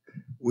ways.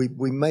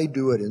 We may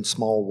do it in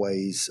small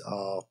ways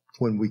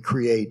when we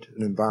create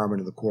an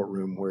environment in the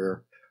courtroom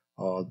where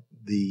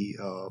the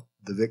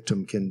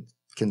victim can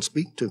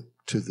speak to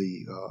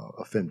the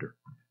offender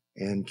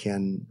and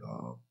can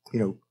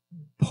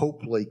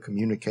hopefully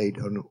communicate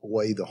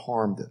away the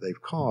harm that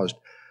they've caused.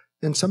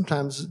 And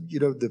sometimes,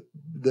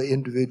 the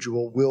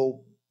individual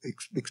will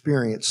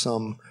experience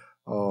some,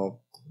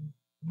 will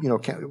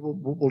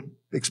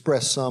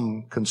express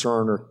some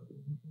concern or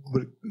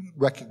would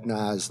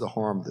recognize the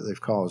harm that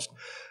they've caused.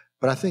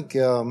 But I think,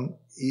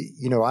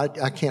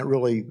 I can't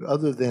really,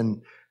 other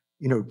than,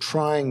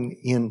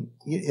 trying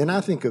and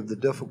I think of the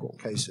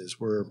difficult cases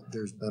where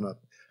there's been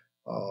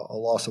a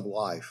loss of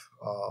life,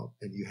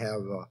 and you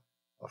have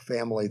a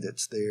family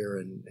that's there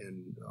and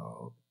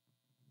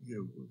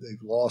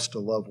they've lost a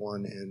loved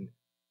one, and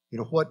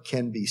what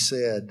can be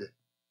said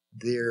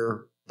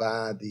there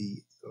by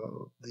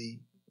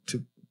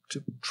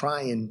to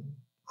try and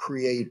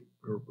create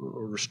or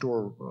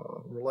restore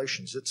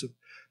relations.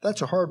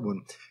 That's a hard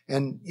one,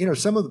 and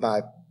some of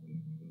my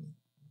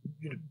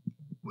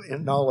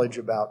knowledge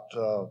about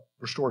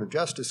restorative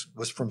justice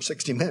was from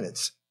 60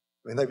 Minutes.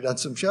 I mean, they've done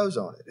some shows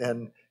on it,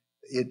 and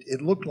it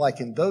looked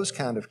like in those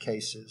kind of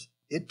cases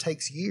it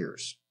takes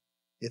years.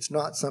 It's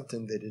not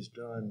something that is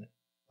done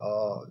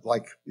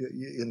like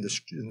in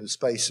the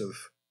space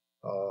of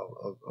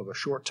a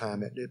short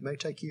time. It may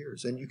take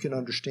years, and you can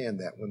understand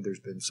that when there's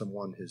been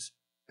someone who's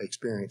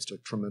experienced a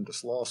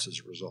tremendous loss as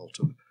a result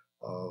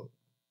of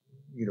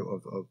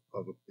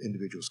an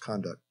individual's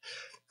conduct.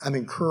 I'm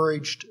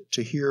encouraged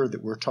to hear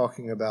that we're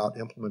talking about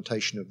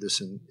implementation of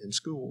this in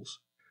schools,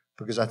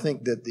 because I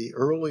think that the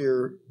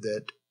earlier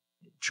that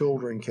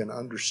children can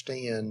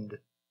understand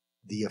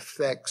the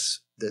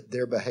effects that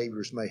their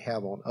behaviors may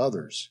have on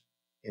others,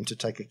 and to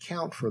take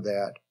account for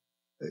that,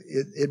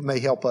 it may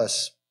help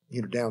us,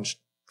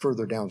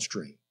 further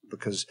downstream.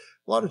 Because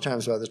a lot of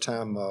times, by the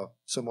time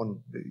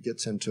someone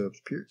gets into a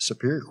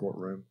superior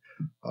courtroom,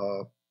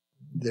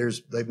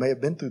 they may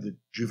have been through the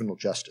juvenile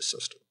justice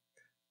system.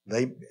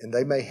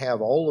 They may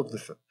have all of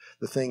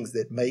the things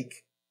that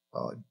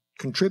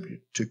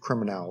contribute to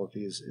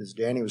criminality, as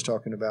Danny was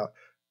talking about,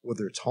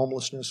 whether it's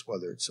homelessness,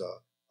 whether it's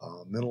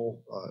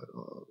mental,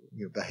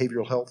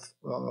 behavioral health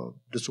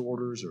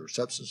disorders or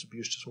substance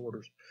abuse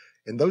disorders,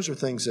 and those are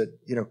things that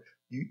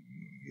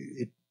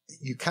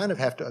you kind of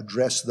have to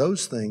address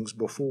those things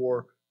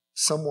before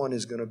someone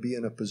is going to be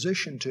in a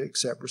position to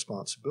accept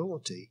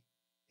responsibility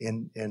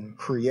and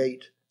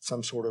create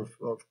some sort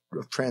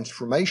of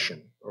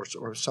transformation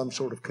or some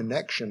sort of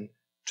connection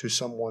to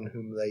someone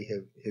whom they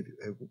have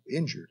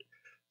injured.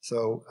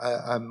 So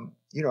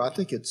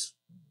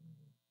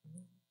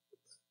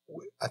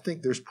I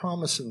think there's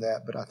promise in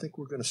that, but I think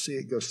we're going to see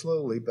it go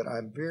slowly. But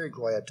I'm very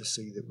glad to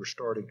see that we're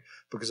starting,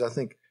 because I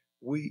think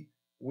we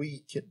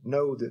can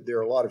know that there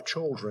are a lot of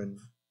children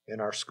in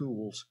our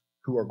schools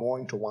who are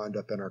going to wind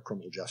up in our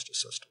criminal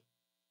justice system.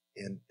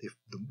 And if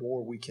the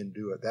more we can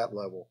do at that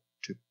level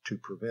to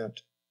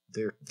prevent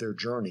their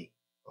journey,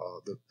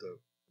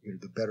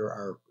 the better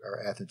our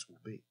Athens will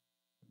be.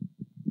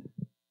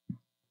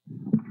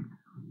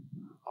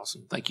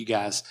 Awesome. Thank you,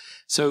 guys.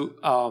 So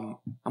I'm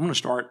going to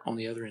start on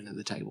the other end of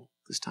the table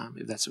this time,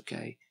 if that's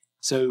okay.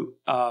 So,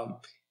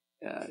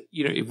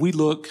 if we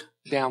look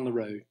down the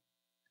road,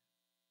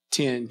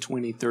 10,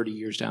 20, 30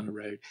 years down the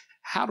road,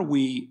 how do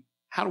we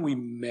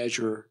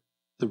measure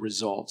the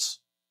results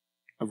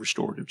of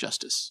restorative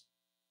justice?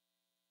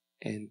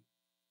 And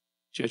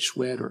Judge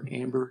Sweat or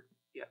Amber?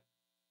 Yeah.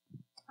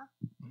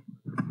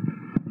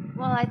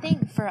 Well, I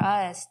think for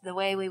us, the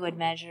way we would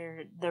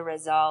measure the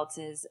results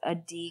is a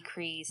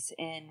decrease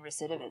in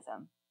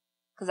recidivism.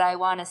 Because I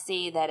want to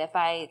see that if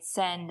I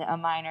send a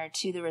minor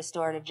to the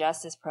restorative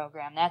justice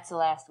program, that's the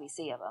last we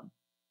see of them.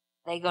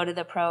 They go to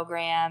the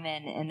program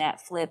and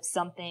that flips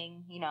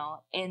something,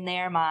 in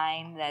their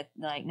mind that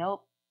like,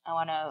 nope, I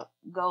want to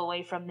go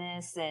away from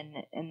this,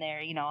 and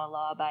they're, a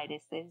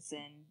law-abiding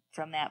citizen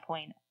from that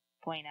point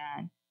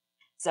on.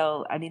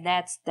 So, I mean,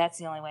 that's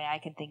the only way I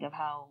can think of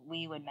how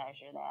we would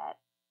measure that.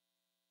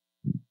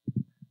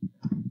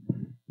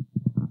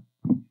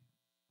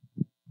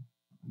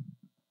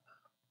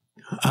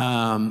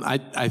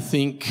 I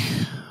think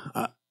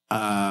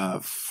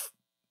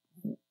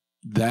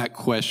that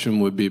question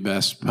would be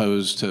best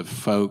posed to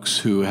folks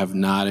who have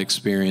not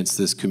experienced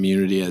this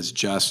community as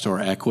just or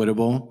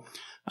equitable.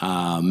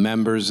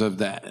 Members of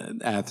the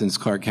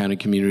Athens-Clarke County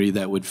community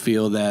that would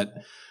feel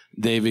that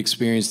they've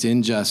experienced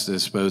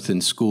injustice both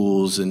in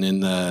schools and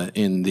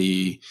in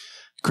the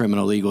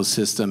criminal legal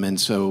system. And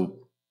so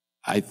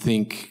I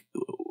think,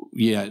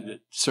 yeah,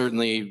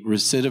 certainly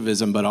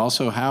recidivism, but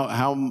also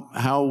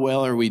how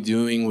well are we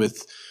doing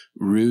with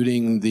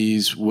rooting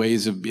these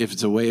ways of, if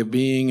it's a way of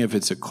being, if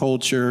it's a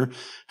culture,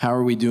 how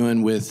are we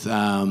doing with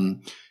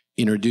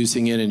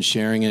introducing it and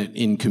sharing it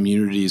in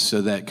communities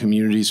so that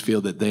communities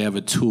feel that they have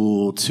a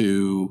tool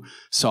to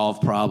solve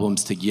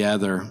problems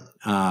together,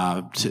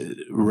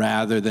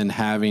 rather than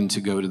having to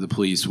go to the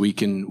police.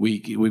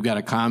 We've got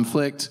a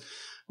conflict.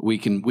 We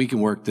can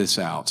work this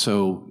out.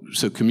 So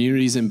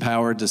communities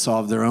empowered to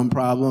solve their own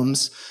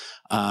problems.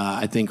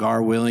 I think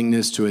our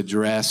willingness to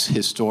address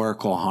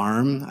historical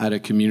harm at a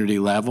community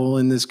level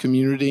in this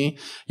community,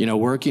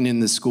 working in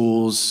the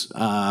schools,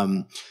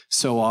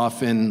 so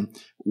often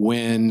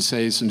when,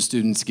 say, some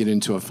students get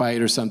into a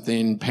fight or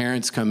something,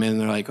 parents come in and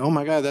they're like, oh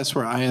my God, that's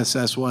where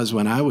ISS was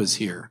when I was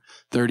here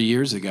 30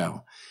 years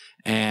ago.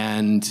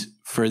 And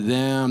for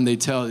them, they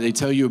tell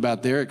you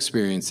about their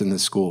experience in the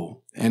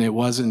school, and it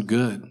wasn't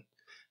good.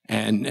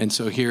 And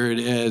so here it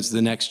is,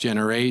 the next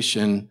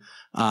generation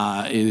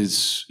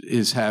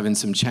is having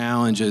some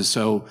challenges.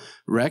 So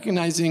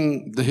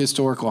recognizing the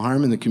historical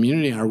harm in the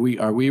community, are we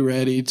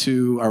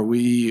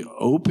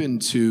open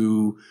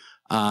to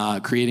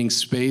creating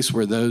space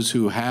where those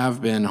who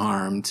have been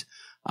harmed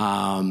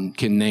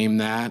can name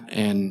that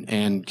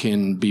and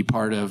can be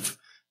part of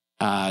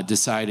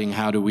deciding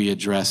how do we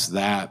address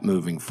that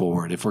moving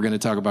forward. If we're going to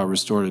talk about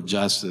restorative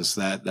justice,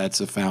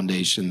 that's a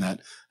foundation that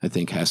I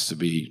think has to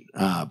be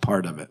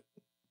part of it.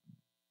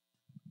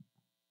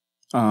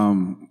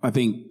 I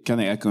think kind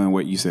of echoing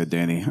what you said,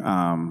 Danny,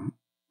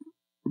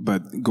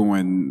 but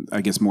going, I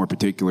guess, more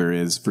particular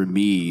is, for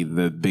me,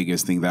 the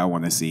biggest thing that I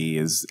want to see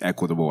is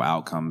equitable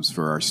outcomes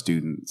for our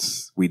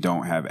students. We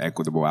don't have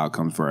equitable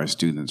outcomes for our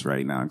students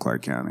right now in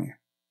Clarke County,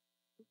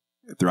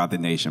 throughout the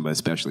nation, but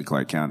especially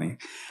Clarke County,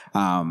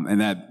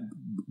 and that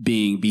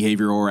being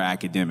behavioral or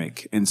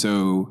academic. And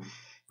so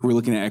we're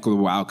looking at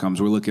equitable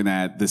outcomes. We're looking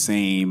at the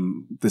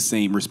same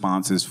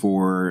responses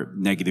for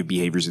negative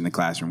behaviors in the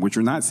classroom, which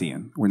we're not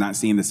seeing. We're not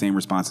seeing the same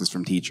responses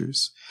from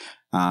teachers.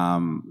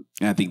 And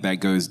I think that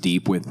goes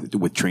deep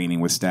with training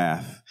with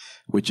staff,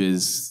 which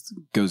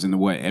goes into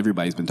what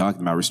everybody's been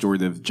talking about.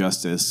 Restorative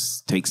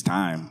justice takes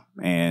time,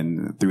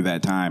 and through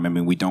that time, I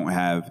mean, we don't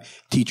have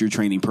teacher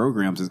training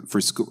programs for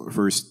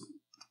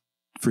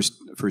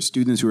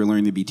students who are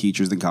learning to be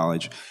teachers in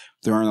college.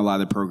 There aren't a lot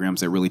of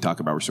programs that really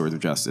talk about restorative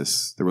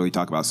justice, that really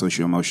talk about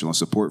socio-emotional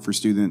support for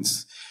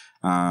students,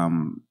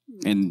 and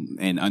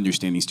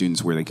understanding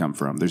students where they come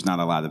from. There's not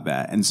a lot of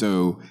that. And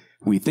so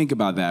when we think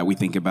about that, we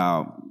think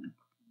about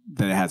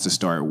that it has to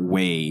start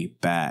way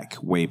back.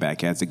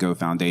 It has to go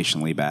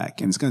foundationally back,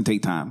 and it's going to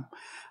take time.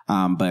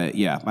 But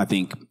yeah, I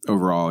think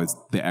overall it's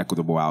the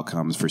equitable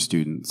outcomes for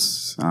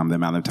students, the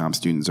amount of time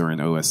students are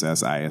in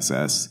OSS,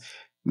 ISS,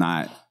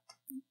 not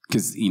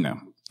because,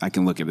 I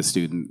can look at a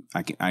student,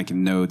 I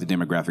can know the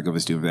demographic of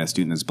a student. If that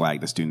student is Black,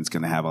 the student's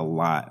going to have a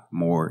lot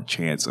more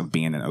chance of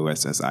being in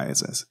OSS,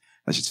 ISS.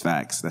 That's just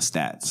facts. That's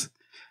stats.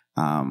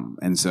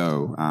 And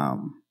so,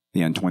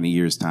 in 20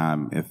 years'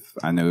 time, if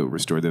I know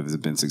restorative has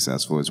been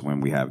successful, is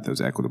when we have those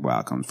equitable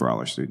outcomes for all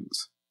our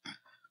students.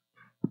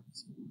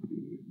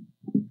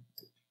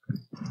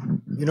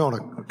 On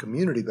a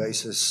community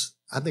basis,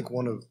 I think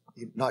one of,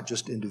 not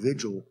just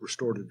individual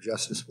restorative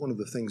justice, one of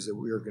the things that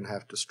we are going to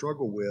have to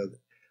struggle with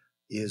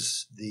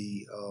is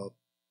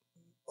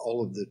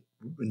all of the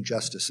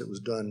injustice that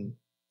was done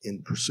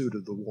in pursuit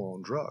of the war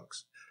on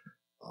drugs.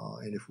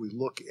 And if we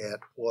look at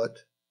what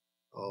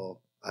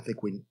I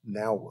think we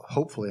now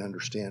hopefully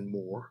understand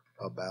more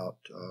about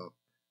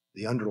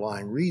the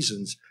underlying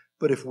reasons,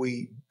 but if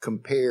we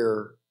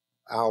compare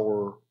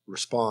our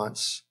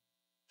response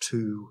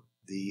to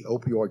the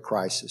opioid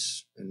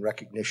crisis and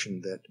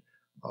recognition that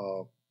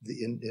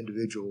the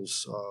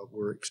individuals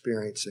were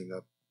experiencing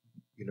a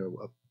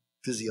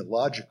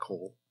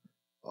physiological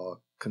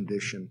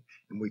condition,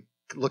 and we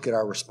look at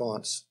our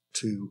response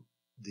to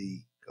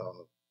the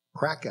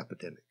crack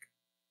epidemic,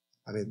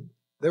 I mean,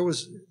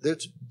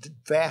 that's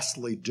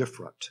vastly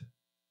different.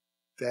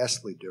 And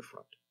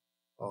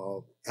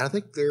I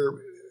think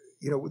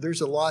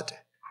there's a lot,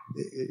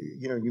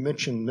 you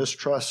mentioned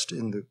mistrust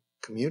in the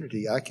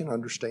community. I can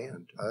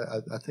understand.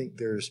 I think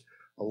there's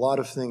a lot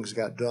of things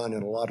got done,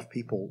 and a lot of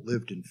people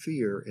lived in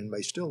fear and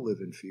may still live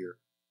in fear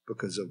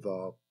because of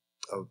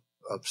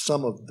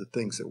some of the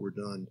things that were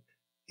done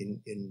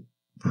in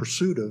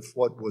pursuit of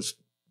what was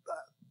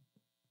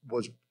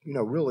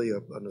really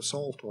an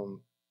assault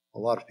on a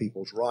lot of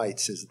people's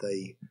rights, as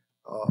they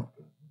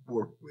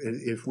were.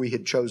 If we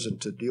had chosen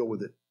to deal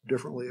with it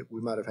differently, we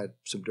might have had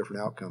some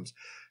different outcomes.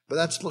 But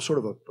that's sort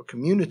of a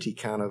community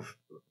kind of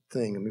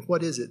thing. I mean,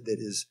 what is it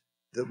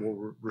that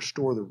will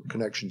restore the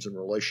connections and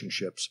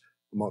relationships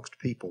amongst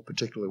people,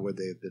 particularly where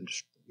they have been,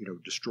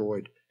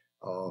 destroyed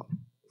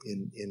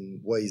in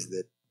ways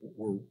that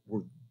were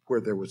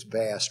where there was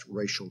vast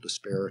racial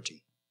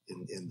disparity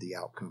in the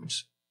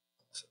outcomes.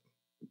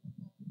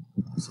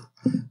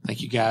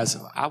 Thank you, guys.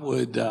 I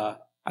would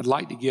I'd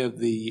like to give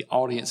the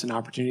audience an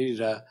opportunity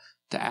to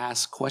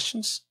ask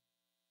questions.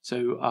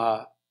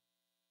 So,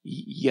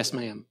 yes,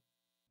 ma'am.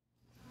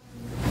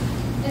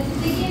 At the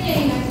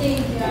beginning, I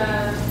think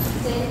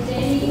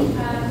Danny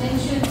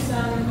mentioned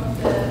some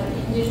of the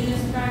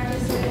indigenous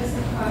practices.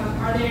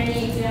 Are there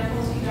any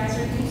examples you guys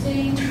are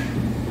using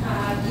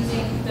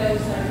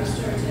those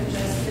restorative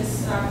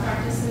justice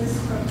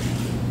practices from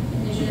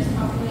indigenous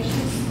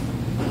populations?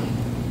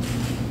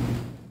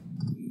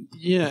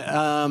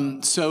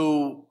 Yeah.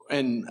 So,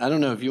 and I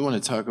don't know if you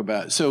want to talk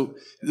about, so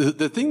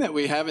the thing that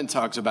we haven't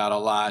talked about a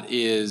lot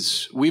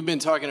is we've been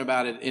talking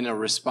about it in a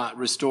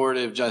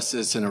restorative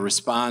justice in a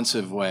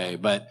responsive way,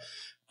 but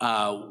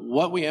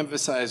what we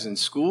emphasize in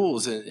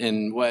schools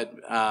and what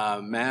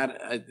Matt,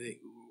 I think,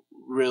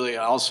 really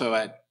also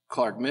at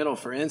Clarke Middle,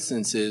 for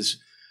instance, is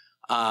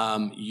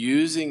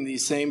using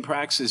these same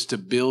practices to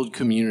build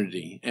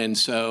community. And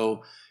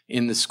so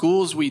in the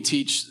schools, we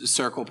teach the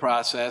circle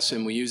process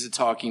and we use a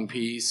talking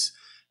piece.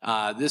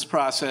 This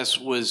process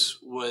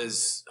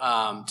was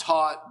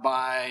taught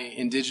by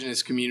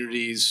indigenous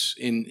communities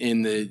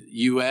in the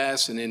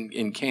U.S. and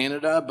in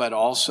Canada, but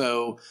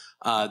also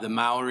the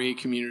Maori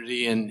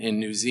community in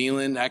New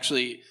Zealand.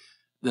 Actually,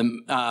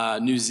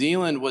 New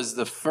Zealand was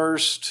the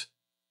first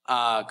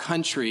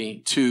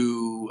country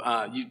to,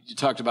 you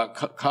talked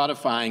about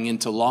codifying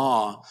into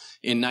law.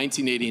 In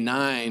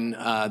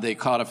 1989, they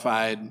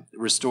codified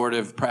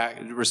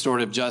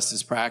restorative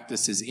justice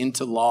practices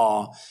into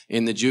law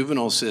in the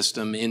juvenile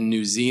system in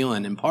New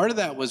Zealand. And part of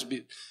that was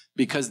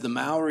because the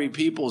Maori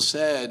people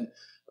said,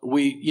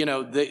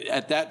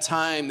 at that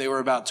time, they were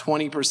about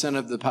 20%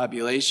 of the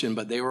population,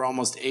 but they were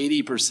almost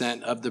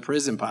 80% of the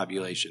prison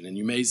population. And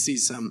you may see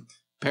some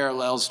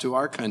parallels to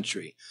our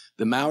country.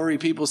 The Maori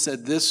people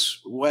said this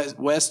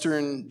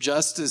Western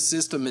justice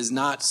system is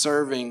not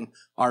serving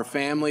our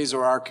families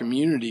or our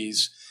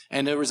communities.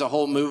 And there was a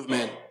whole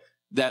movement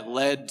that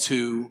led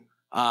to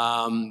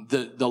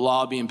the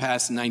law being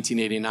passed in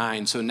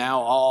 1989. So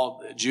now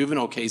all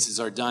juvenile cases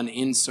are done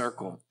in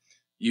circle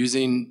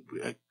using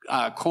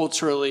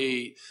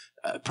culturally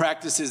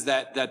practices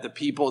that the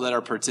people that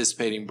are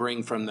participating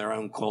bring from their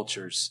own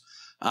cultures.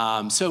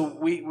 So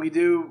we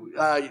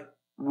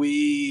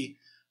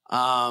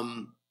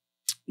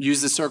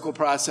use the circle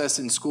process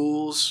in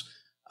schools.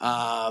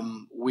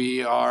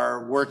 We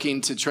are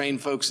working to train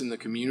folks in the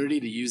community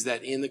to use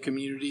that in the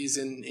communities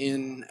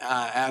in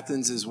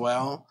Athens as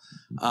well.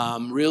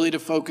 Really to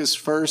focus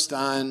first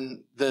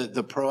on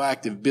the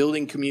proactive,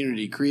 building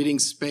community, creating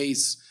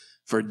space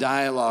for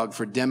dialogue,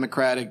 for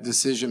democratic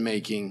decision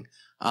making.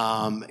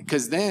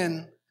 Because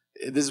then,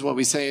 this is what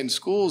we say in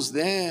schools,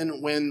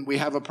 then when we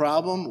have a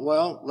problem,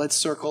 well, let's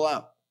circle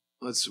up.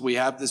 We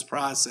have this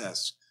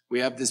process. We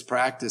have this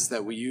practice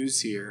that we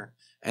use here.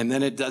 And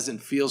then it doesn't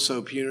feel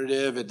so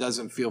punitive. It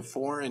doesn't feel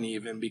foreign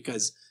even,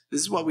 because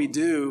this is what we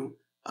do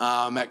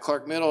at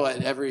Clarke Middle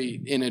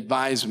in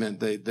advisement.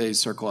 They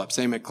circle up.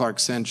 Same at Clarke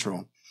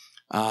Central.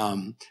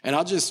 And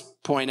I'll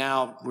just point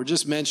out, we're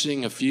just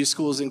mentioning a few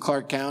schools in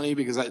Clarke County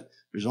because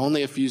there's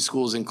only a few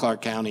schools in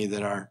Clarke County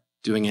that are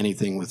doing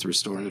anything with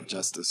restorative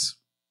justice.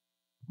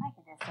 I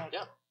can just say,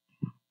 yeah.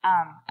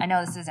 I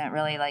know this isn't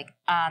really like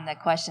on the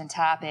question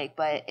topic,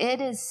 but it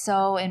is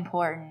so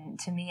important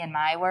to me in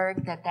my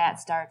work that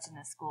starts in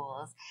the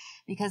schools,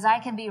 because I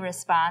can be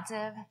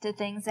responsive to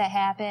things that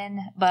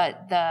happen,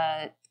 but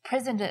the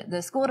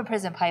school to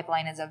prison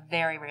pipeline is a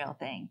very real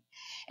thing.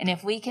 And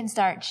if we can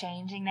start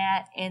changing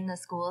that in the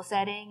school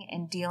setting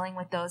and dealing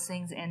with those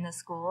things in the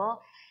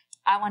school,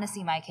 I want to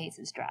see my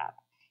cases drop.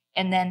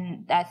 And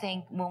then I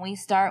think when we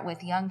start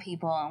with young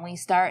people and we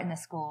start in the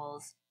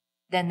schools,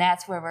 then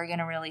that's where we're going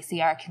to really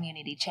see our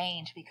community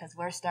change, because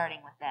we're starting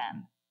with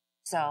them.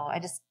 So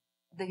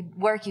the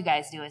work you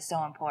guys do is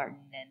so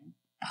important. And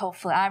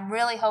hopefully, I'm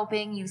really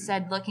hoping, you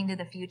said looking to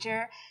the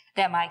future,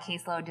 that my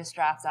caseload just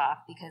drops off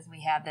because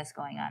we have this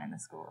going on in the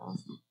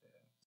schools.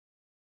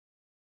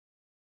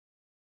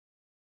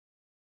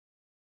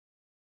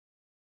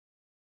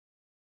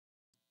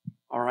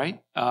 All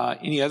right.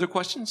 Any other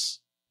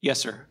questions? Yes,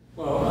 sir.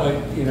 Well, I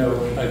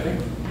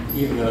think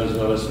even those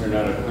of us who are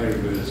not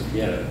acquainted with this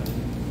get it.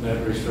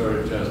 That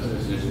restorative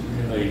justice is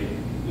really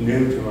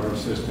new to our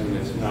system.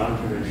 It's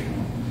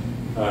non-traditional.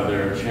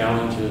 There are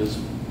challenges.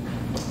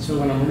 So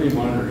what I'm really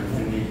wondering,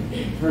 and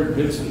you've heard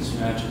bits and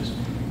snatches,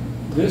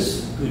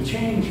 the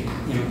change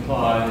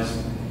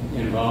implies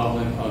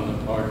involvement on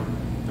the part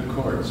of the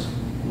courts,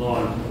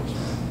 law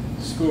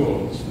enforcement,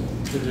 schools,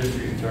 the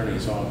district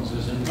attorney's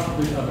offices, and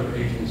probably other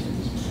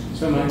agencies.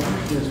 So my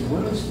question is,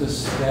 what is the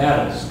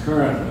status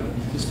currently,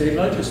 the state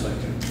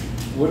legislature,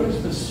 what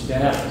is the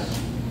status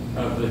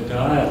of the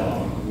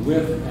dialogue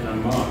with and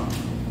among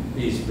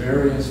these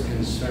various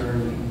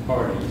concerned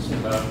parties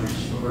about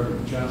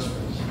restorative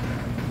justice?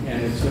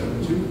 And it's a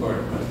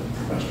two-part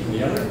question.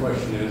 The other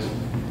question is,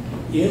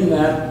 in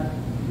that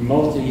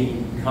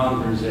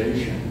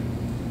multi-conversation,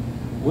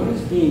 what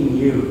is being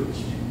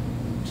used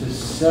to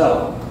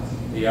sell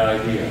the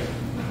idea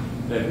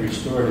that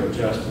restorative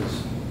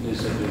justice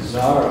is a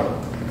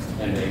desirable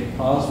and a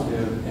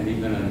positive and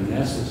even a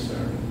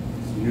necessary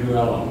new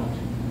element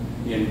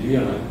in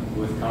dealing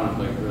with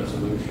conflict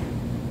resolution.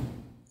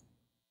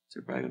 Does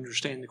everybody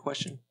understand the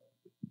question?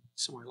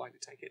 Someone would like to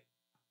take it.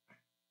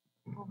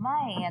 Well,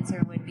 my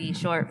answer would be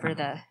short for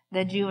the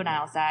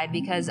juvenile side,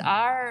 because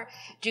our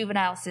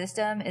juvenile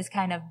system is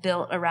kind of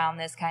built around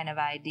this kind of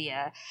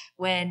idea.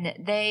 When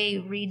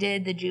they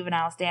redid the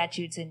juvenile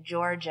statutes in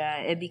Georgia,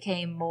 it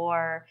became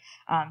more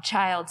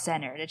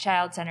child-centered, a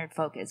child-centered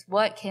focus.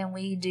 What can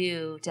we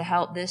do to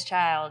help this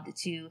child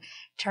to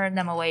turn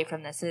them away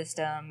from the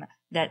system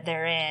that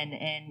they're in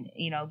and,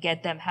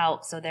 get them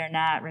help so they're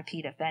not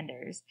repeat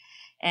offenders?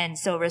 And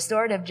so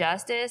restorative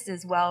justice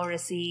is well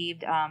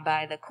received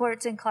by the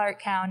courts in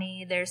Clarke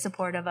County. They're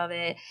supportive of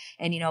it.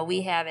 And,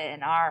 we have it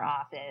in our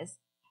office.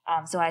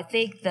 So I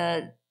think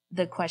the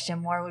question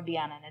more would be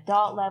on an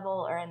adult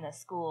level or in the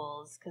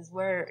schools, because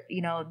we're,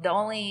 the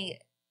only,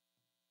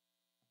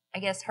 I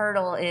guess,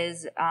 hurdle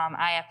is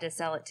I have to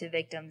sell it to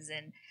victims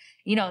and,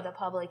 the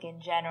public in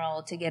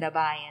general to get a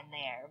buy-in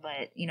there.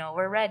 But,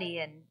 we're ready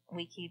and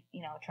we keep,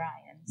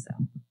 trying. So.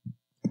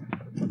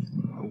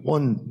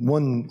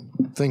 One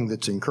thing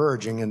that's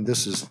encouraging, and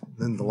this is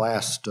in the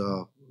last,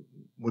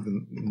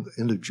 within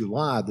the end of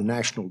July, the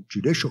National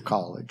Judicial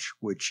College,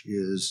 which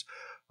is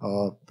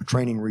a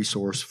training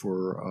resource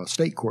for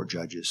state court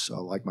judges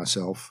like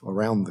myself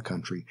around the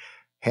country,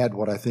 had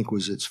what I think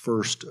was its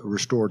first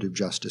restorative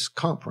justice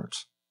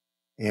conference.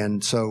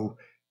 And so,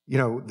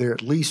 there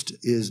at least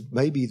is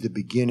maybe the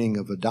beginning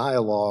of a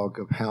dialogue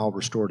of how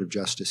restorative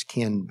justice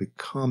can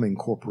become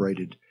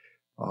incorporated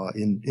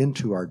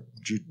into our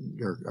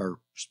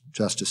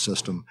justice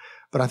system.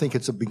 But I think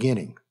it's a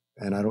beginning,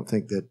 and I don't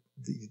think that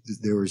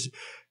there is,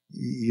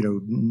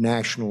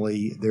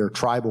 nationally there are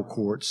tribal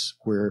courts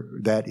where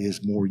that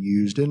is more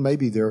used, and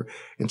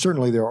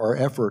certainly there are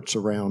efforts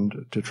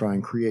around to try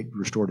and create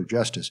restorative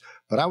justice.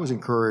 But I was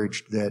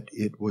encouraged that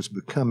it was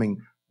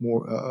becoming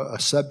more a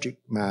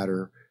subject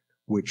matter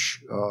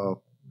which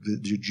the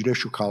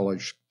Judicial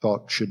College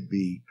thought should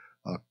be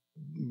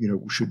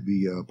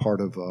a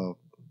part of a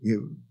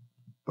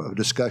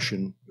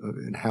discussion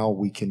in how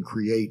we can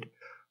create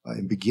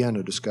and begin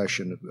a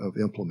discussion of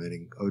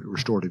implementing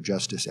restorative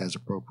justice as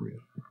appropriate.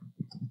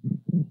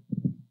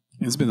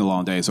 It's been a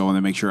long day, so I want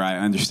to make sure I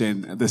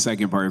understand the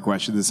second part of the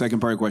question. The second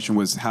part of the question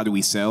was, how do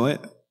we sell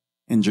it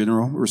in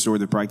general,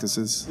 restorative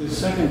practices? The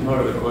second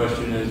part of the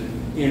question is,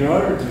 in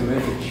order to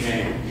make a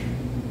change,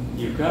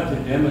 you've got to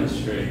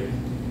demonstrate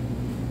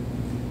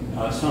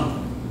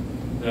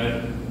something,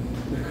 that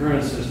the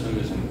current system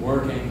isn't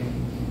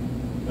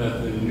working,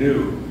 that the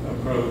new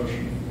approach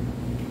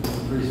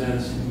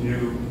presents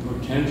new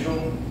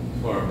potential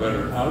for a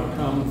better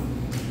outcome.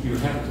 You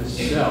have to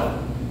sell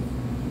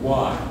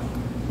why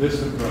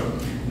this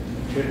approach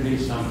should be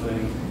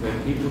something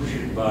that people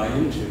should buy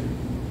into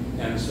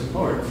and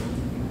support.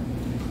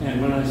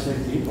 And when I say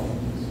people,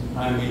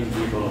 I mean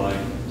people like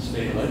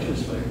state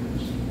legislators.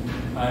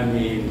 I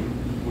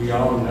mean, we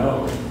all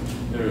know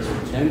there is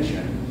a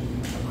tension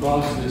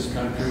across this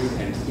country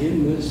and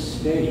in this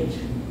state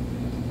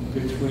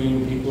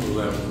between people who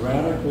have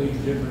radically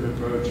different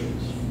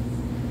approaches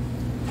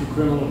to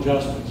criminal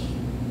justice.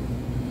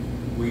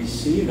 We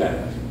see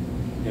that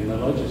in the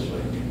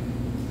legislature.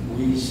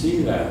 We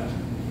see that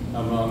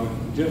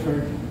among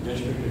different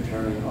district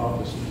attorney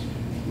offices.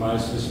 My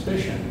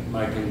suspicion,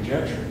 my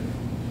conjecture,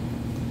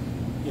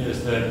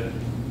 is that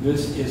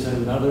this is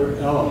another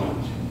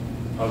element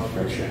of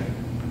friction,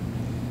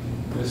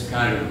 this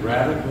kind of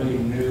radically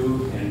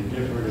new and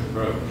different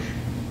approach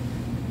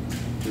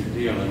to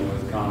dealing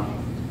with conflict.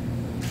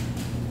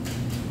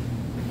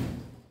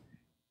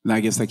 And I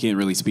guess I can't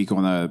really speak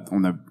on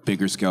a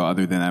bigger scale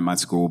other than at my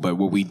school, but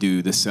what we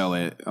do to sell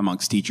it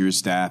amongst teachers,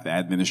 staff,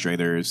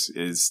 administrators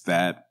is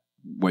that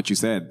what you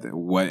said,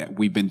 what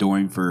we've been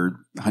doing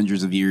for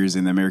hundreds of years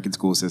in the American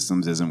school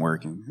systems isn't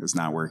working. It's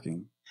not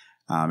working.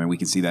 And we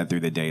can see that through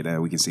the data.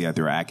 We can see that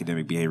through our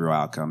academic behavioral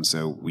outcomes.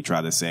 So we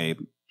try to say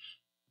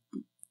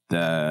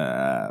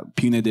the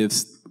punitive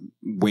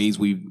ways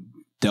we've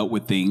dealt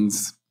with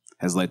things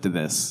has led to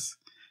this.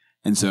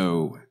 And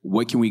so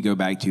what can we go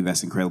back to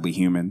that's incredibly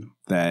human,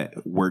 that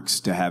works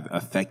to have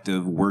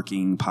effective,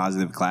 working,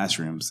 positive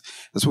classrooms?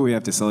 That's what we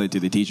have to sell it to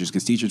the teachers,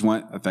 because teachers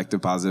want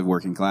effective, positive,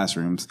 working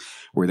classrooms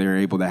where they're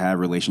able to have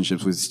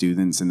relationships with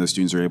students and those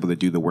students are able to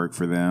do the work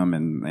for them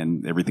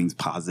and everything's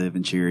positive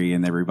and cheery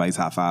and everybody's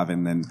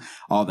high-fiving and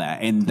all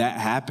that. And that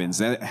happens.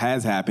 That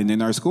has happened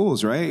in our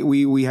schools, right?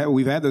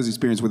 We've had those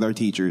experiences with our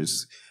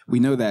teachers. We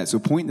know that. So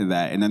pointing to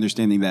that and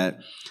understanding that,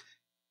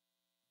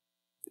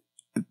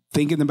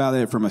 thinking about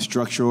it from a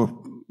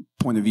structural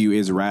point of view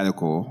is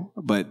radical,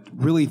 but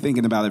really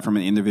thinking about it from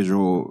an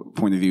individual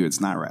point of view, it's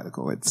not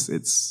radical.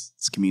 It's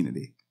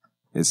community.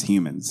 It's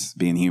humans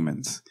being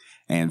humans.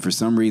 And for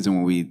some reason,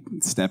 when we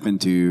step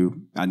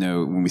into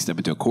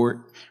a court,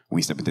 when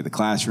we step into the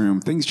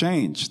classroom, things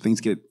change.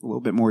 Things get a little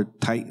bit more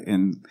tight,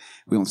 and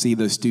we don't see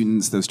those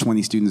students, those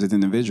 20 students as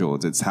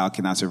individuals. It's how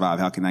can I survive?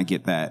 How can I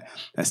get that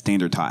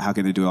standard taught? How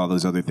can I do all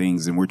those other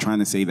things? And we're trying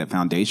to say that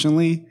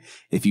foundationally,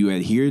 if you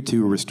adhere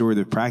to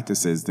restorative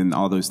practices, then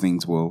all those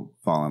things will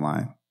fall in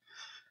line.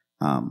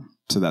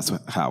 So that's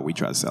how we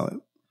try to sell it.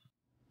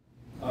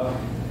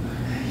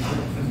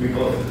 We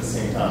both at the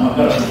same time. I've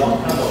got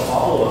kind of a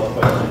follow-up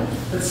question,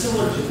 but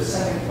similar to the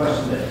second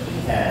question that he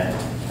had,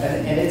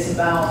 and it's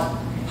about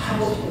how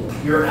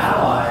your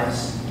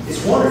allies.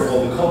 It's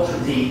wonderful, the culture,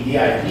 the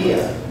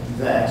idea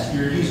that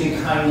you're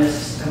using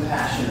kindness,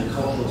 compassion, and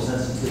cultural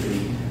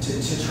sensitivity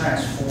to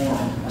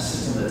transform a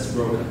system that's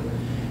broken.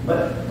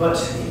 But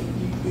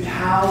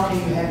how can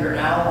you have your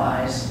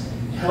allies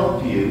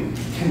help you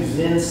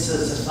convince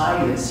a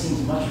society that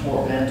seems much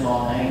more bent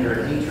on anger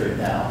and hatred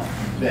now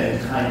than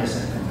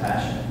kindness and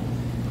compassion?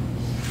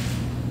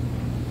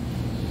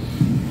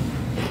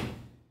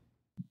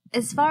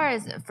 As far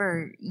as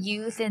for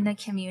youth in the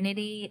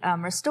community,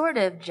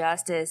 restorative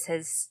justice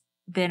has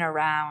been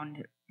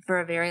around for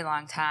a very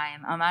long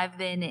time. I've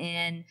been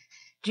in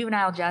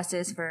juvenile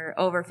justice for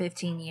over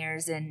 15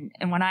 years, and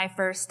when I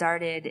first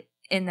started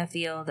in the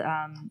field,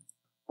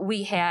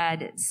 we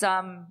had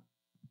some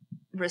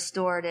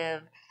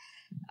restorative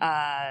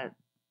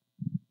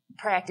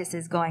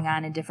practices going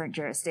on in different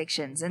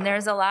jurisdictions. And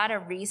there's a lot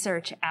of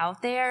research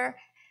out there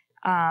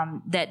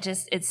that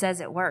just, it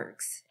says it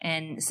works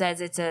and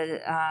says it's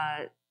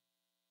a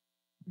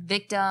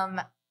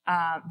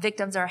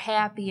victims are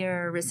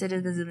happier,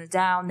 recidivism is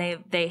down.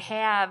 They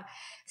have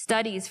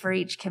studies for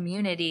each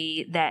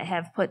community that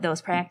have put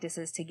those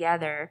practices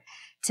together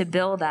to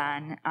build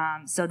on.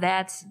 So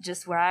that's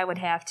just where I would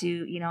have to,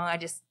 you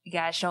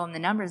gotta show them the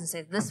numbers and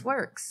say, this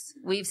works.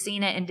 We've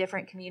seen it in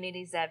different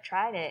communities that have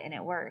tried it and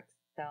it works.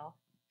 So,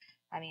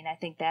 I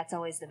think that's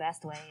always the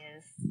best way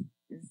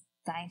is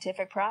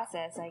scientific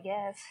process, I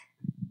guess.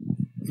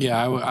 Yeah,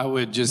 I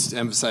would just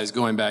emphasize,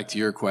 going back to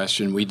your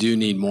question, we do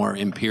need more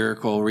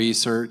empirical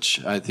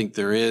research. I think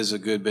there is a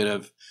good bit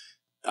of,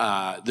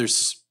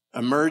 there's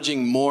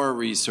emerging more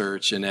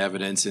research and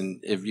evidence.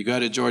 And if you go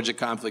to Georgia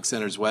Conflict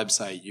Center's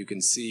website, you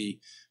can see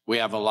we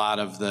have a lot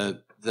of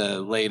the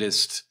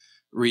latest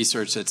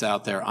research that's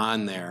out there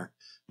on there.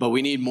 But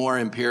we need more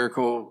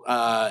empirical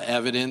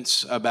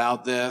evidence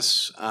about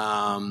this,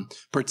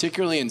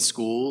 particularly in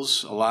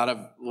schools. A lot of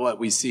what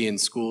we see in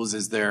schools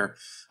is they're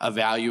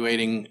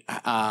evaluating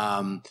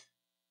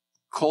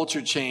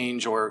culture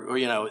change or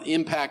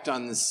impact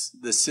on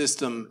the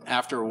system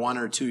after 1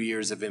 or 2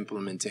 years of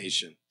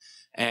implementation,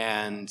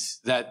 and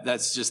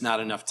that's just not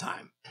enough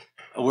time.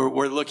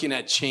 We're looking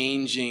at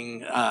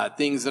changing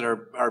things that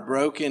are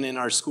broken in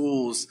our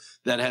schools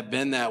that have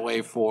been that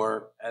way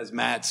for, as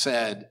Matt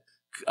said,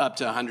 up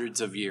to hundreds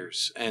of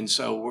years. And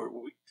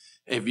so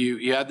if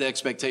you have the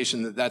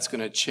expectation that that's going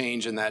to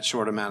change in that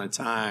short amount of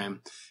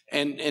time,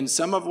 and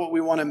some of what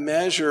we want to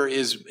measure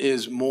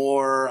is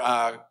more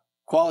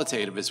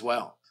qualitative as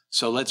well.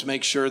 So let's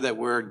make sure that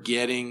we're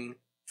getting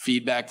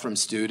feedback from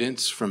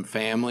students, from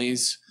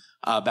families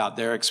about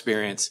their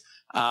experience.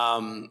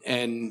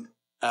 And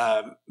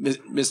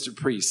Mr.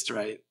 Priest,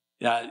 right?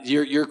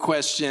 Your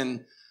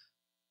question.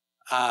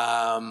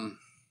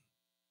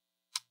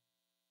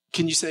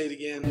 Can you say it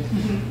again?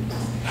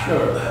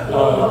 Sure.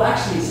 Well,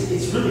 actually,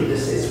 it's really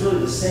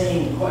the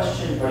same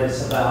question, but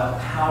it's about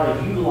how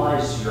to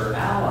utilize your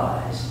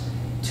allies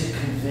to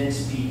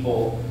convince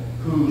people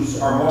who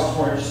are much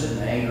more interested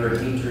in anger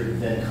and hatred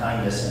than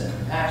kindness and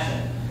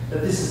compassion.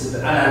 That this is,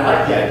 and I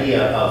like the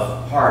idea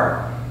of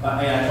hard.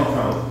 I come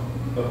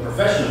from a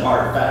profession of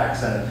hard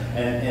facts and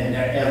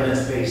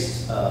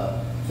evidence-based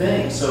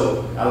things,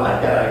 so I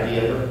like that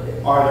idea.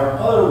 But are there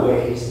other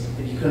ways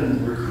that you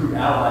can recruit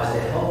allies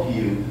to help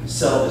you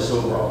sell this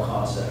overall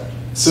concept?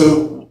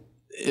 So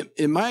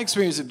in my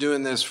experience of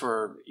doing this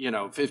for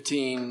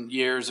 15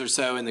 years or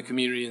so in the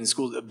community and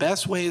school, the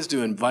best way is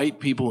to invite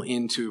people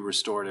into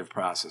restorative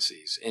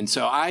processes. And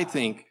so I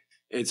think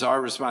it's our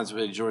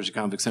responsibility at Georgia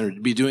Conflict Center to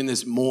be doing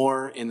this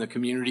more in the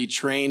community,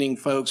 training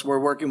folks. We're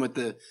working with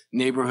the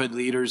neighborhood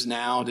leaders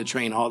now to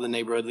train all the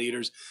neighborhood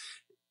leaders.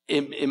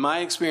 In my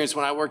experience,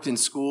 when I worked in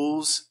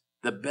schools,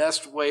 the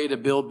best way to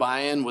build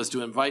buy-in was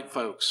to invite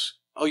folks.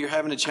 Oh, you're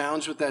having a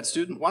challenge with that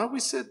student? Why don't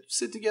we sit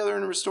together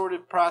in a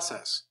restorative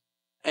process?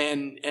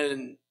 And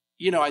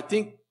I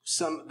think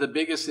the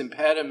biggest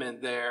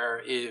impediment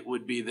there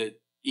would be the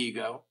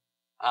ego.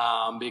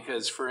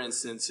 Because, for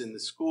instance, in the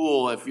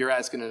school, if you're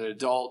asking an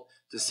adult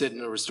to sit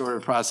in a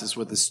restorative process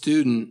with a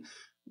student,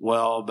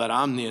 well, but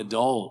I'm the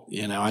adult,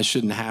 I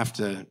shouldn't have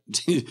to.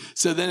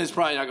 So then it's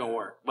probably not going to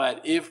work.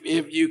 But if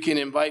you can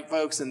invite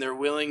folks and they're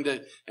willing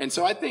to, and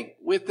so I think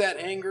with that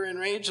anger and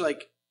rage,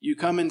 like you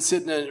come and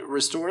sit in a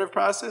restorative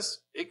process,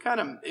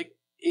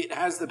 it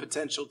has the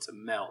potential to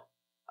melt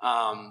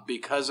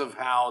because of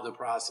how the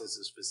process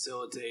is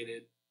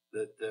facilitated,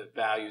 the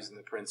values and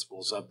the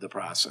principles of the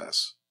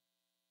process.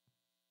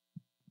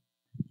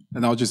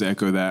 And I'll just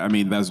echo that.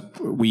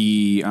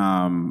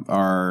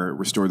 Our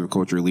restorative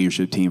culture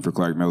leadership team for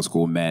Clarke Middle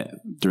School met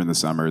during the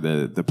summer,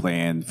 the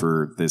plan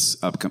for this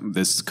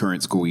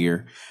current school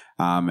year.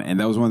 And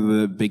that was one of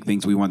the big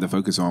things we wanted to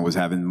focus on, was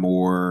having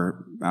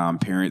more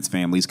parents,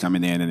 families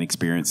coming in and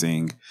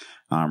experiencing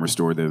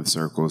restorative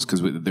circles,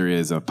 because there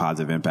is a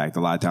positive impact. A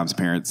lot of times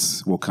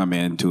parents will come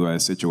into a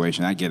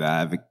situation. I get it.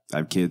 I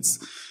have kids.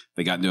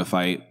 They got into a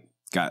fight.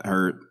 got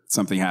hurt,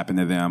 something happened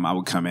to them, I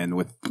would come in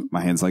with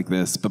my hands like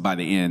this. But by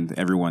the end,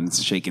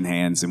 everyone's shaking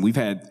hands. And we've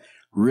had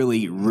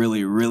really,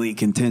 really, really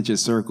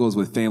contentious circles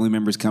with family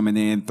members coming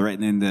in,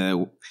 threatening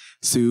to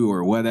sue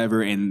or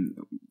whatever. And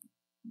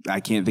I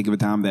can't think of a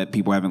time that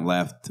people haven't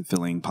left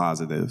feeling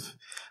positive,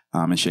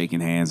 and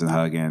shaking hands and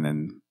hugging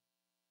and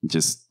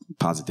just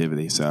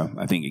positivity. So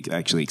I think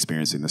actually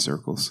experiencing the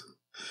circles.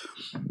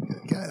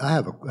 I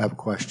have a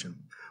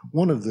question.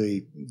 One of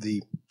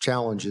the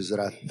challenges that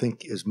I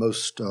think is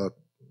most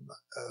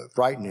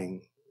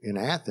frightening in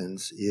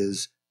Athens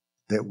is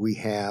that we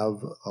have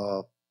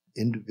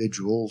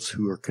individuals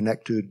who are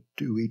connected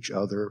to each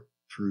other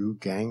through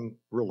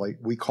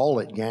we call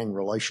it gang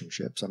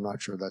relationships. I'm not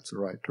sure that's the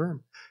right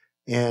term.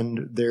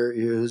 And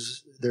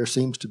there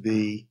seems to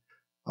be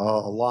a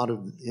lot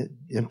of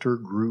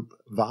intergroup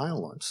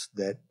violence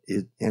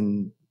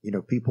and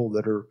people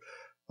that are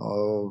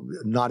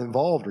not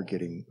involved are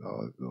getting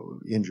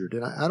injured.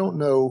 And I don't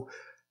know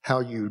how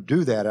you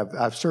do that.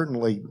 I've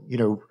certainly,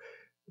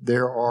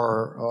 there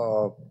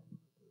are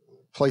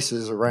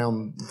places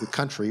around the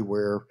country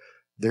where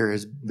there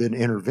has been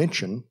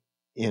intervention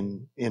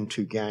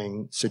into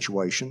gang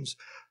situations.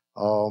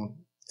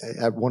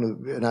 I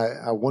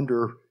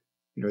wonder,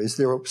 is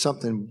there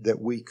something that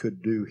we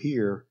could do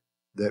here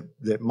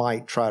that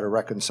might try to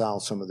reconcile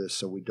some of this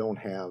so we don't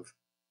have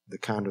the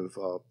kind of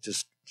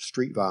just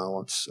street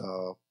violence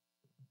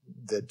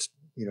that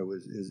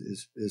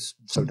is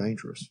so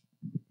dangerous?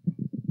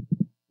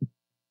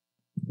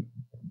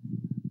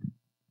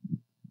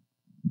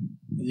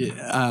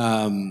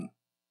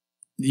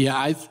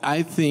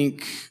 I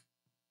think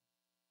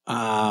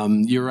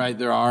you're right.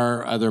 There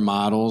are other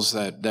models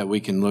that we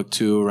can look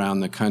to around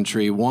the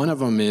country. One of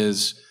them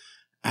is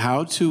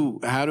how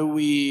do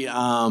we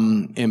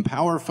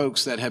empower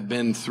folks that have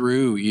been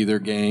through either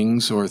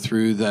gangs or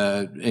through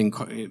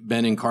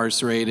been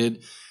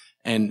incarcerated,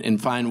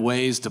 and find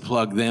ways to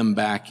plug them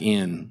back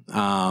in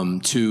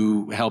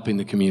to helping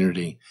the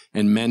community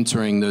and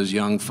mentoring those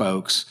young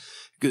folks.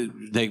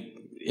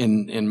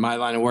 In my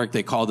line of work,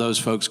 they call those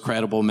folks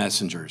credible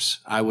messengers.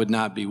 I would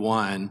not be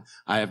one.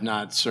 I have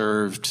not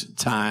served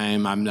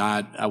time.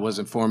 I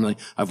wasn't formally.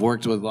 I've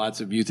worked with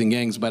lots of youth and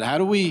gangs. But how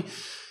do we,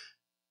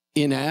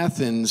 in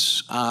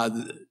Athens,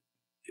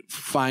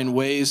 find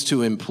ways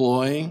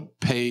to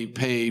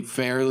pay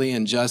fairly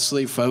and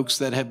justly folks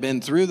that have been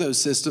through those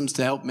systems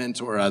to help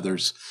mentor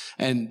others?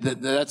 And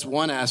that's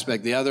one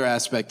aspect. The other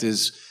aspect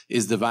is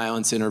the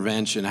violence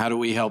intervention. How do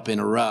we help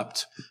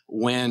interrupt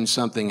when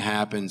something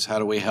happens? How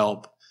do we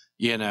help,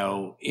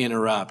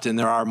 interrupt? And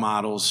there are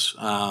models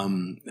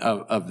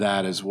of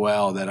that as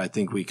well that I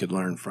think we could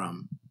learn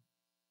from.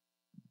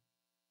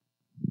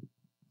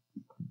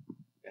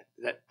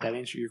 That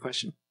answer your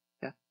question?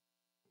 Yeah.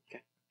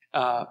 Okay.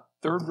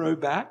 Third row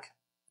back.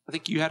 I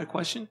think you had a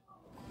question.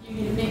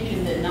 You had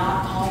mentioned that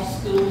not all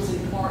schools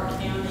in Clarke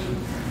County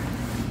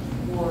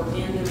were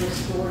in the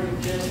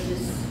restorative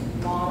justice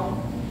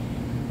model.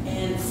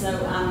 And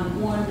so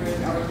I'm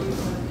wondering, are you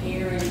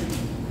comparing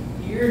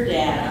your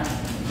data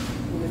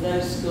with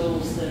those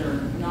schools that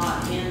are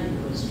not in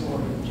the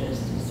restorative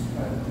justice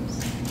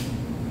programs?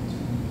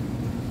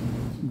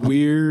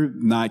 We're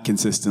not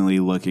consistently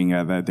looking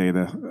at that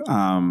data,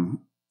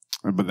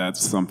 but that's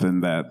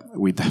something that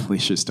we definitely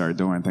should start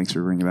doing. Thanks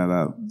for bringing that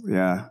up.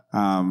 Yeah.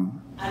 I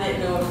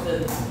didn't know if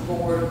the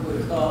board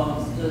would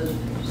call the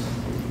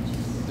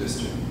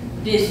district.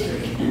 I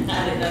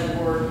didn't know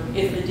the word,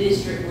 if the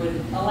district would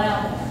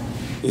allow that.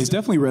 It's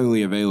definitely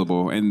readily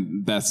available,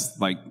 and that's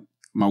like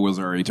my wheels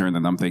are already turned,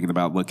 and I'm thinking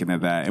about looking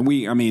at that. And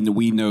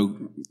we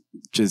know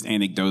just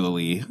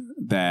anecdotally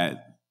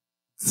that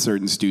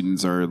certain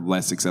students are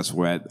less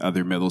successful at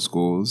other middle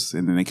schools,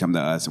 and then they come to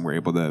us, and we're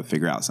able to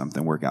figure out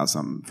something, work out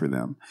something for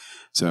them.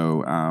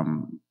 So,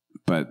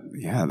 but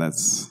yeah,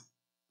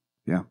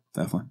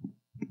 definitely.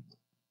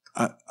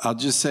 I'll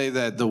just say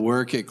that the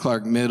work at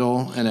Clarke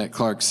Middle and at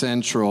Clarke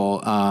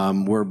Central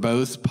were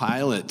both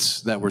pilots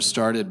that were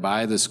started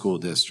by the school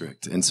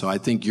district. And so I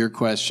think your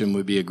question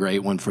would be a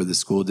great one for the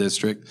school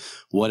district.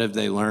 What have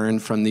they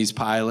learned from these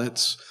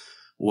pilots?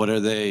 What are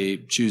they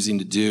choosing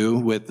to do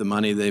with the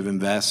money they've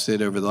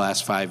invested over the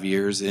last 5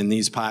 years in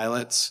these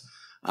pilots?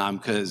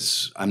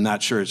 Because I'm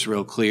not sure it's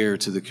real clear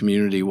to the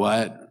community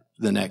what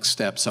the next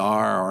steps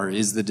are, or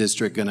is the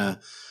district going to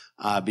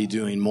be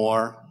doing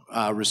more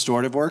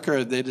restorative work,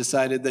 or they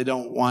decided they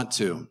don't want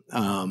to.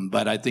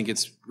 But I think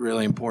it's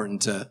really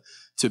important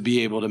to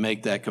be able to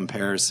make that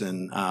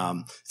comparison.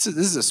 So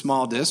this is a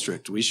small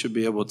district. We should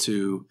be able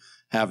to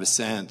have a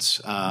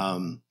sense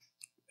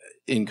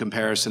in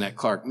comparison at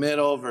Clarke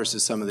Middle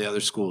versus some of the other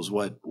schools.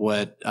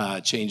 What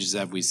changes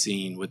have we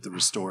seen with the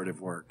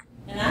restorative work?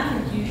 And I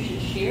think you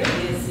should share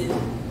this in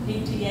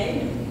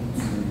PTA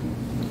meetings.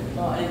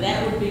 And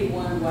that would be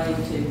one way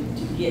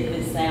to get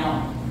this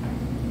out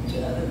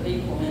to other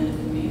people in the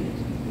community.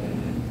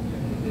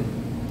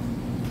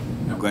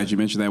 I'm glad you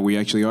mentioned that. We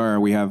actually are.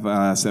 We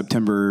have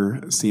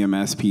September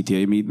CMS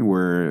PTA meeting.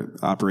 We're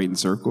operating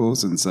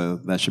circles, and so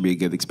that should be a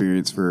good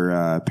experience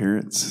for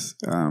parents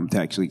to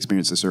actually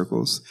experience the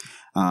circles.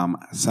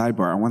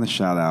 Sidebar, I want to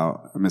shout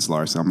out Miss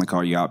Larson. I'm going to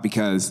call you out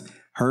because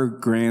her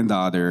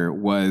granddaughter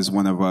was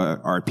one of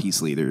our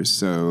peace leaders.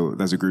 So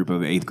there's a group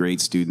of 8th grade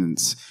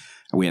students.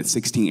 We had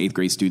 16 8th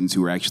grade students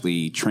who were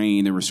actually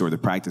trained in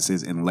restorative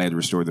practices and led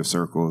restorative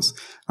circles.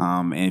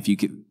 And if you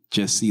could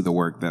just see the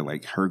work that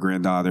like her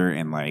granddaughter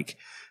and like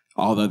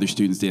all the other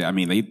students did, I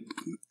mean,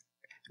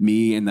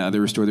 me and the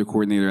other restorative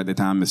coordinator at the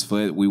time, Ms.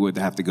 Foote, we would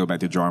have to go back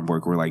to the drawing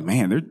board. We're like,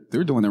 man,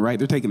 they're doing it right.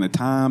 They're taking the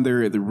time.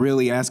 They're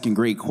really asking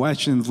great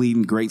questions,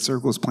 leading great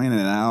circles, planning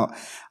it out.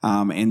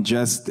 And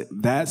just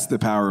that's the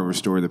power of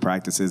restorative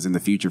practices and the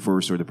future for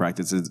restorative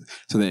practices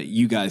so that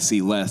you guys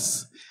see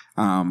less.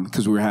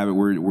 Because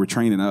we're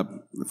training up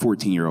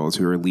 14-year-olds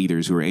who are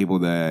leaders who are able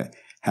to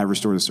have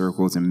restorative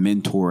circles and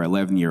mentor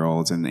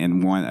 11-year-olds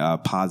and want a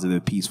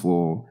positive,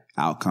 peaceful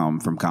outcome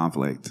from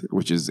conflict,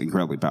 which is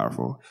incredibly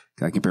powerful.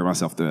 I compare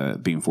myself to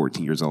being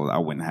 14 years old. I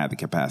wouldn't have the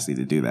capacity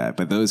to do that.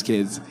 But those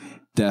kids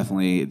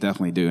definitely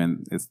do.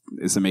 And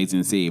it's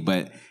amazing to see.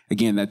 But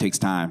again, that takes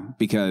time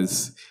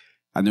because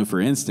I know, for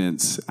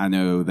instance,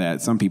 that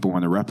some people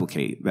want to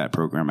replicate that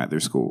program at their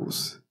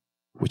schools,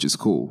 which is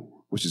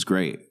cool, which is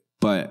great.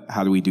 But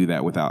how do we do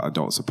that without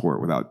adult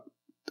support, without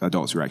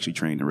adults who are actually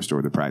trained in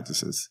restorative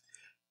practices?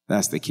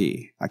 That's the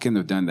key. I couldn't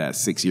have done that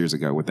 6 years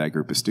ago with that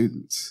group of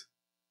students.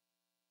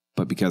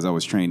 But because I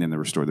was trained in the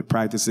restorative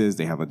practices,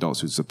 they have adults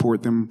who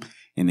support them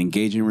and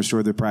engage in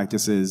restorative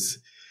practices,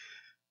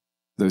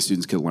 those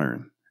students could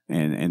learn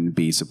and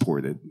be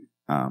supported.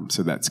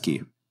 So that's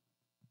key.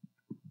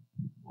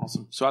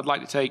 Awesome. So I'd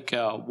like to take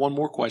one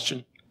more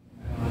question.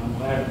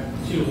 I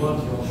have two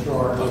ones real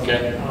short.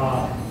 Okay.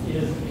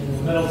 Is in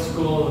the middle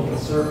school and the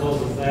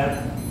circles, is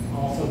that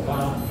also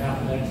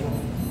confidential?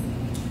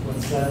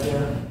 What's that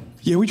there?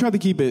 Yeah, we try to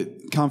keep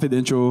it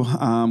confidential.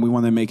 We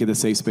want to make it a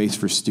safe space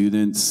for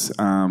students,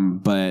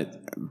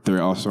 but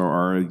there also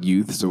are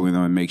youth, so we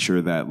want to make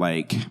sure that,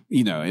 like,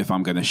 you know, if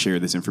I'm going to share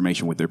this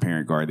information with their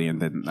parent guardian,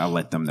 then I'll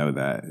let them know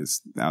that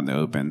it's out in the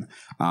open.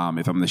 If I'm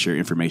going to share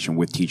information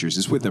with teachers,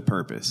 it's with a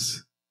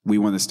purpose. We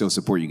want to still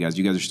support you guys.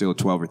 You guys are still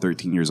 12 or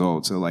 13 years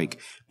old. So like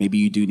maybe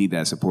you do need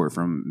that support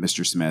from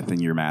Mr. Smith in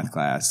your math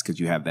class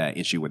because you have that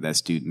issue with that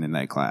student in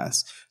that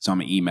class. So I'm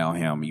going to email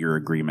him your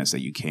agreements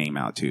that you came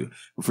out to.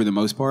 But for the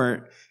most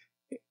part,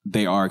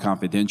 they are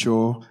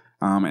confidential.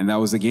 And that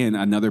was, again,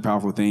 another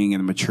powerful thing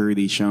and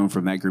maturity shown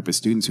from that group of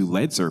students who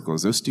led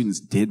circles. Those students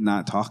did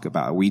not talk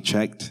about it. We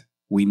checked.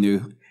 We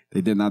knew.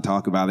 They did not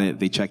talk about it.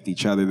 They checked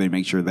each other. They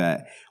make sure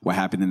that what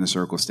happened in the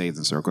circle stays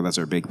in the circle. That's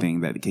our big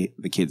thing that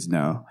the kids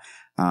know.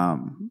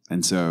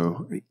 And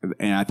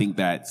I think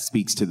that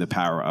speaks to the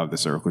power of the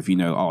circle. If you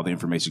know all the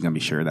information is going to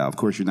be shared out, of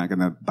course, you're not going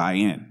to buy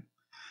in.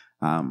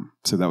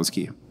 So that was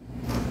key.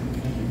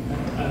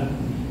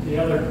 The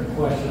other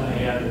question I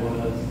had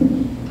was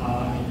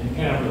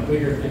kind of a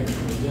bigger thing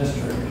for the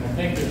district. And I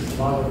think there's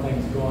some other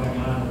things going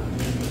on with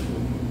the district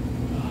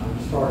with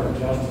restorative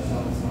justice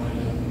outside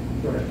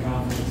of the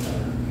conference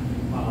center.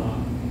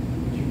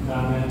 Would you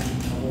comment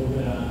a little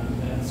bit on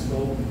that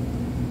scope?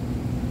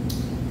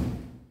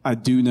 I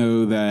do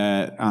know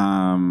that,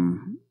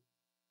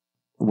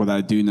 what I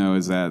do know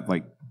is that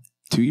like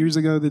 2 years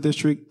ago, the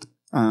district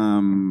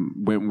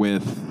went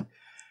with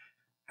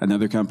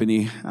another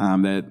company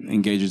that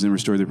engages in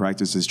restorative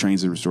practices,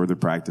 trains in restorative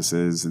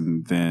practices.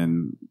 And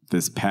then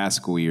this past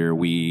school year,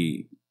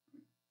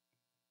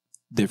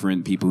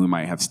 different people who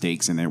might have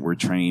stakes in it were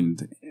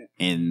trained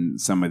in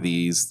some of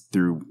these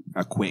through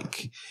a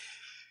quick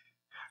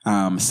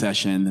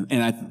session.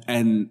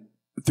 And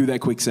through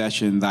that quick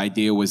session, the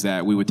idea was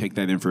that we would take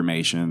that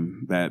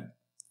information, that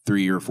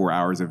 3 or 4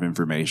 hours of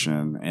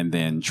information, and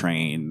then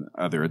train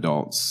other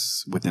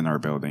adults within our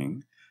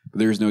building. But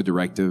there's no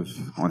directive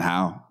on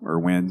how or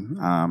when.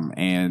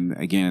 And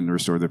again,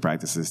 restorative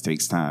practices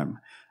takes time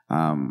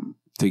to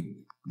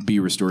be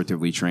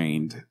restoratively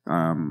trained.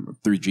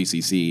 Through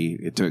GCC,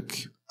 it took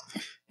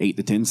 8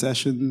 to 10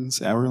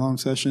 sessions, hour-long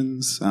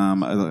sessions, a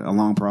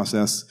long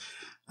process.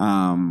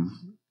 And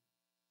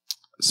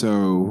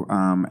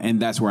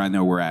that's where I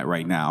know we're at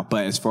right now.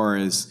 But as far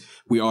as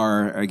we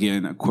are,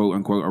 again, quote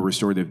unquote, a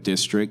restorative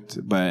district,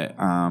 but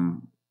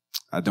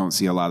I don't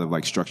see a lot of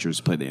like structures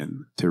put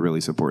in to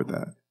really support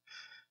that.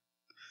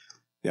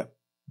 Yep.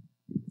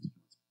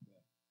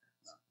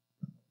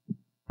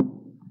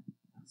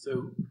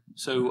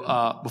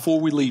 So before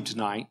we leave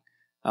tonight,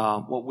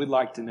 what we'd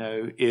like to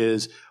know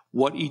is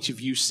what each of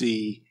you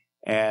see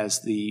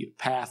as the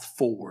path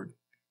forward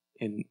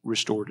in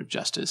restorative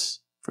justice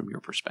from your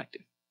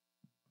perspective.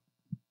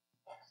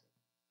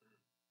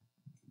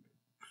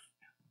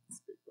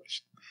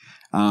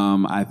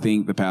 I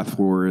think the path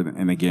forward,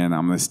 and again,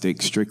 I'm going to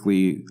stick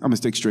strictly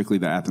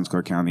to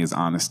Athens-Clarke County is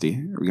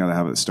honesty. We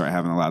got to start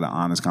having a lot of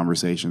honest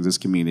conversations. This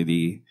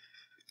community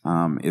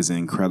is an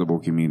incredible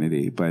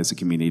community, but it's a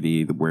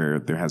community where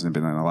there hasn't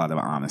been a lot of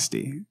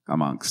honesty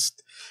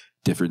amongst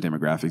different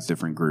demographics,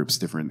 different groups,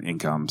 different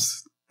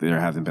incomes. There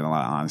hasn't been a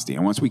lot of honesty.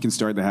 And once we can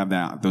start to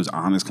have those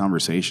honest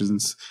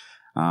conversations,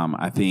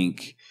 I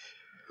think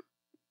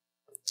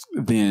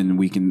then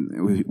we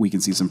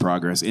can see some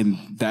progress. And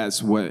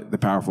that's what the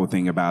powerful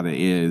thing about it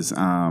is,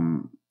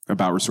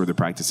 about restorative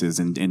practices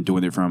and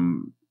doing it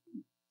from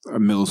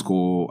middle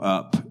school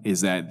up,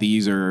 is that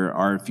these are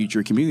our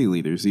future community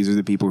leaders. These are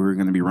the people who are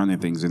going to be running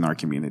things in our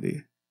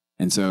community.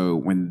 And so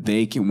when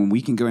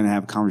we can go and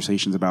have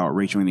conversations about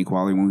racial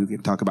inequality, when we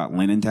can talk about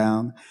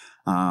Lenintown,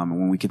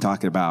 when we can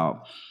talk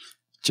about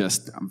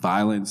just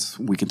violence,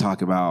 we can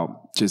talk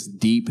about just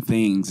deep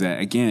things that,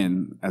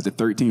 again, as a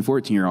 13,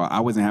 14-year-old,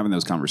 I wasn't having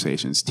those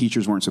conversations.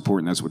 Teachers weren't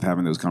supporting us with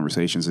having those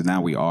conversations, and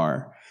now we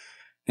are.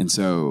 And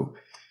so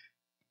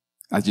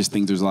I just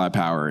think there's a lot of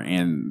power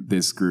in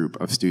this group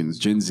of students.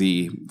 Gen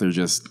Z, they're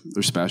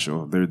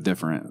special. They're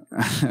different.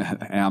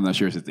 And I'm not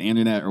sure if it's the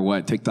internet or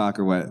what, TikTok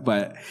or what,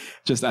 but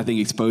just I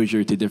think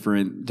exposure to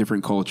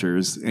different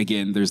cultures.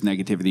 Again, there's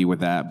negativity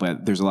with that,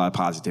 but there's a lot of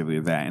positivity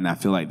with that. And I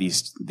feel like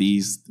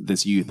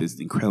this youth is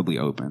incredibly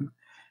open,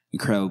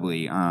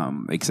 incredibly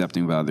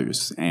accepting of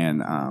others.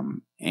 And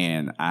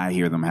I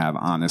hear them have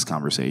honest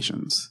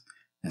conversations.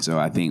 And so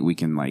I think we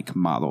can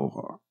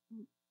model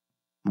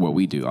what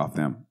we do off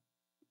them.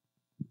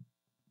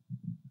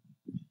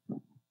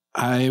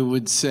 I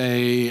would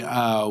say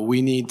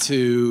we need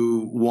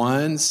to,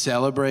 one,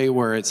 celebrate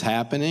where it's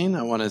happening.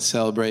 I want to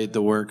celebrate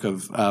the work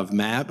of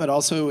Matt, but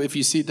also if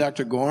you see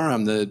Dr.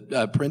 Gorham,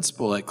 the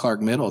principal at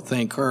Clarke Middle,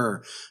 thank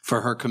her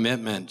for her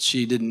commitment.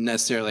 She didn't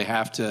necessarily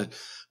have to,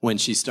 when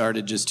she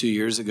started just 2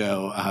 years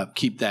ago,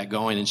 keep that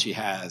going, and she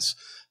has.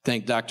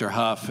 Thank Dr.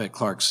 Huff at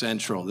Clarke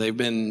Central. They've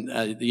been,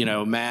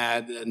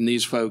 Matt and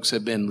these folks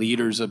have been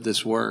leaders of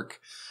this work.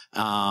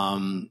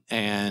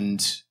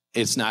 And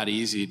it's not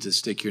easy to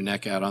stick your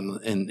neck out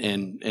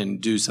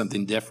and do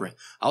something different.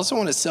 I also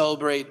want to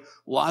celebrate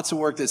lots of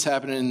work that's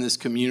happening in this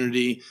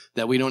community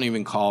that we don't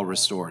even call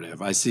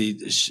restorative. I see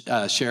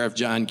Sheriff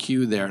John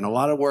Q there, and a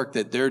lot of work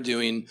that they're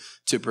doing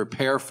to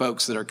prepare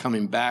folks that are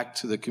coming back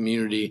to the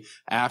community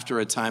after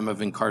a time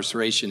of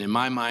incarceration, in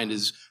my mind,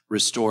 is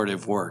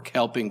restorative work,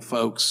 helping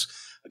folks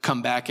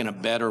come back in a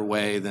better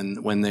way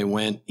than when they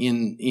went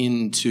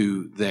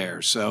into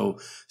there. So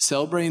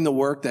celebrating the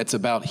work that's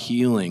about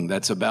healing,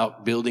 that's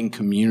about building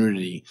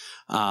community.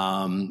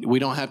 We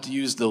don't have to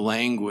use the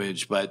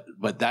language, but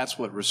that's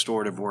what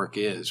restorative work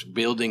is,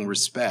 building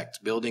respect,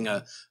 building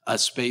a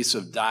space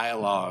of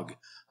dialogue,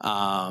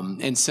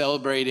 and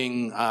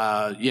celebrating,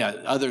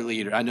 other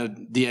leaders. I know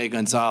D.A.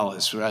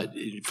 Gonzalez, right,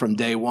 from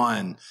day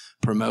one,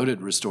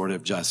 promoted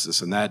restorative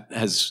justice, and that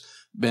has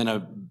been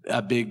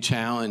a big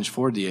challenge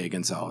for D.A.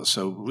 Gonzalez.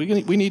 So we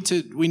need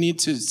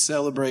to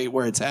celebrate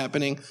where it's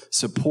happening,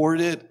 support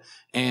it,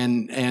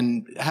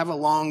 and have a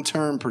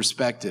long-term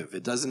perspective.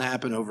 It doesn't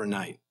happen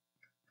overnight.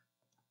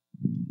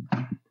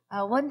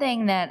 One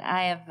thing that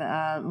I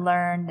have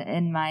learned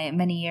in my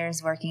many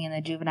years working in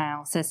the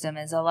juvenile system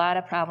is a lot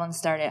of problems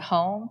start at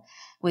home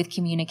with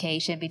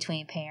communication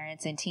between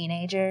parents and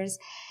teenagers.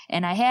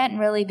 And I hadn't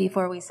really,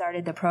 before we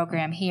started the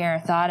program here,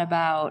 thought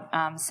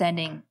about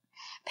sending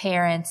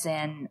parents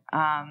and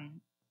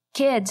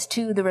kids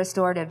to the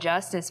Restorative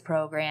Justice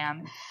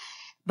program,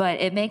 but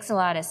it makes a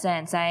lot of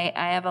sense. I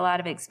have a lot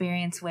of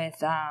experience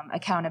with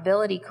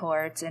accountability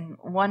courts, and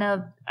one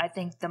of, I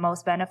think, the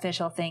most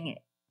beneficial thing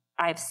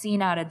I've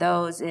seen out of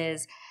those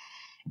is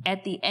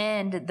at the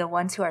end, the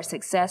ones who are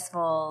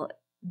successful,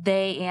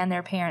 they and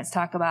their parents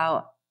talk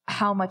about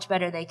how much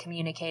better they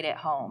communicate at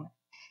home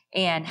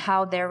and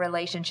how their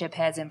relationship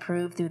has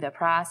improved through the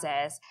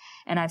process.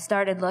 And I've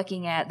started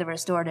looking at the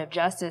restorative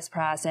justice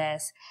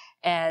process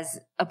as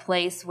a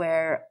place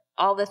where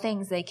all the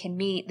things they can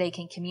meet, they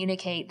can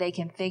communicate, they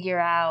can figure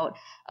out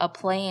a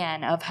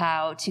plan of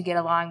how to get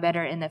along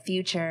better in the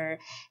future.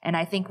 And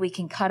I think we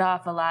can cut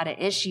off a lot of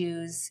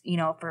issues,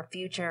 for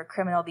future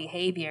criminal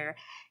behavior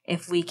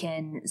if we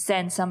can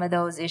send some of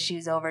those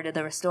issues over to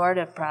the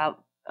restorative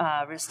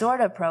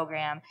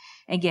program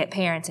and get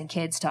parents and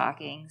kids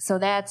talking. So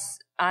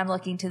I'm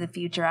looking to the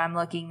future. I'm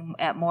looking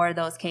at more of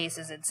those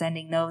cases and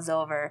sending those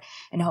over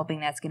and hoping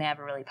that's going to have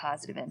a really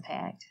positive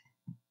impact.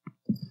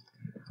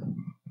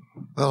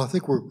 Well, I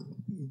think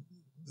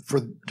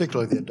for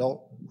particularly the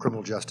adult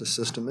criminal justice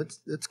system,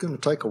 it's going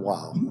to take a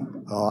while.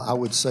 I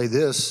would say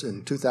this,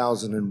 in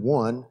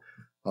 2001,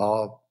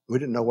 we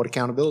didn't know what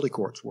accountability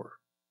courts were.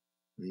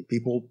 I mean,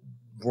 people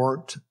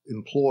weren't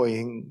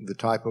employing the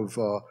type of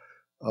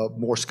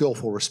more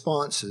skillful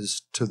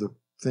responses to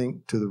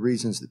the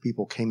reasons that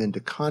people came into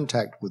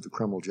contact with the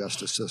criminal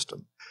justice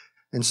system.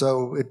 And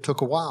so it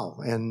took a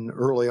while. And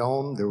early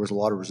on, there was a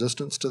lot of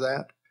resistance to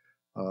that.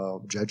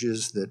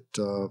 Judges that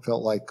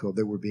felt like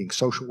they were being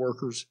social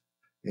workers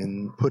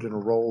and put in a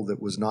role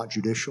that was not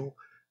judicial.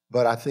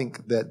 But I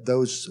think that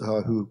those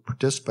who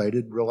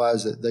participated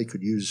realized that they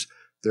could use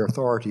their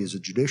authority as a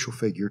judicial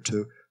figure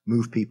to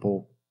move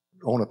people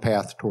on a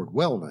path toward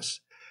wellness.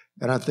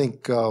 And I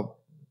think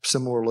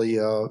similarly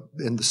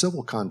in the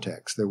civil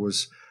context, there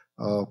was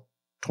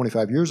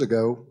 25 years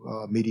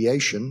ago,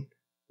 mediation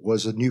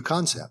was a new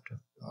concept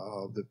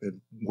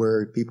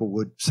where people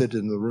would sit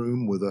in the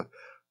room with a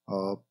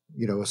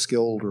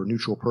skilled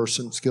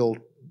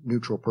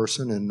neutral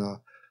person and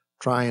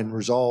try and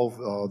resolve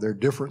their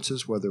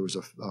differences, whether it was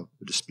a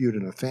dispute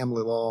in a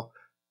family law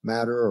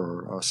matter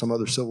or some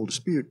other civil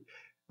dispute.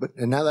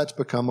 And now that's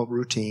become a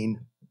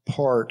routine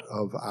part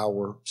of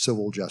our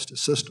civil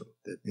justice system.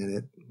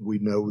 We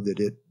know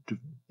that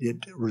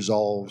it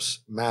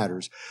resolves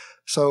matters.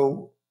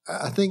 So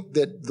I think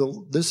that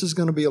this is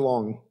going to be a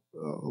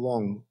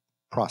long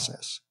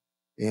process,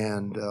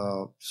 and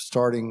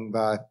starting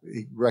by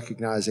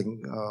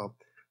recognizing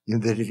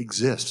that it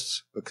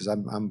exists, because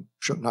I'm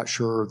not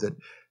sure that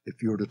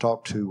if you were to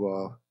talk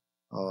to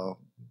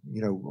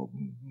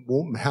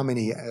how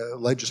many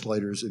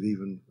legislators have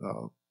even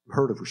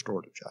heard of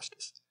restorative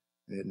justice.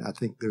 And I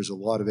think there's a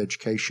lot of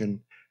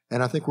education,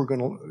 and I think I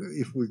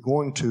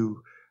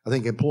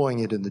think employing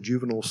it in the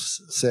juvenile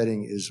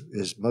setting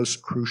is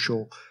most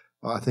crucial.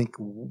 I think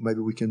maybe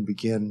we can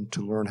begin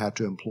to learn how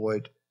to employ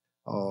it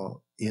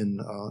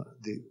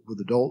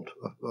with adult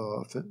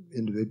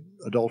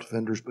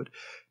offenders, but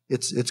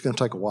it's going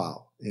to take a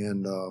while.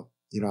 And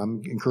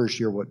I'm encouraged to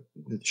hear what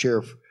the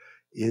sheriff,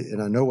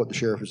 and I know what the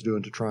sheriff is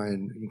doing to try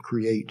and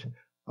create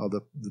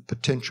the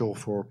potential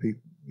for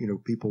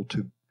people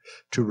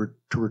to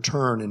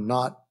return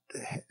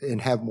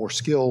and have more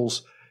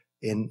skills.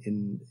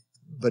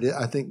 But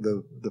I think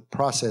the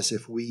process,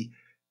 if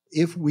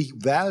we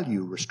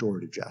value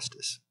restorative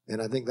justice, and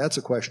I think that's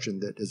a question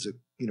that as a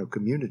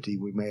community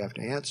we may have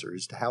to answer,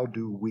 is how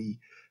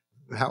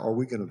are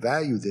we going to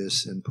value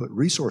this and put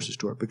resources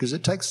to it? Because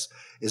it takes,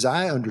 as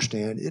I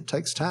understand, it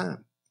takes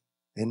time.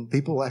 And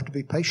people have to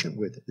be patient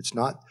with it. It's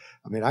not,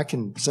 I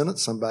can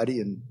sentence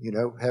somebody and,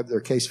 have their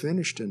case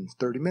finished in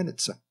 30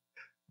 minutes.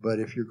 But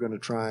if you're going to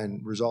try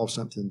and resolve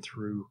something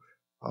through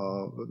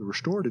the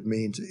restorative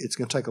means, it's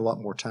going to take a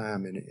lot more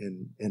time.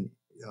 And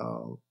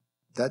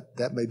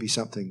that may be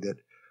something that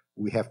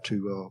we have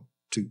to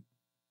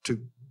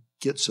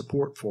get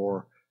support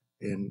for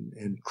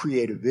and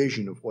create a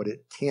vision of what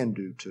it can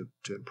do to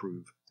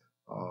improve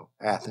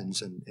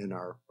Athens and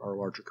our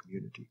larger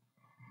community.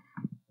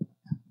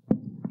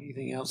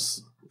 Anything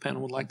else the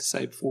panel would like to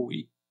say before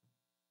we?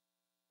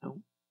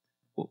 No?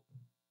 Well,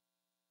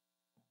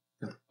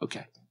 no.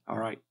 Okay. All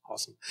right.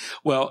 Awesome.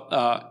 Well,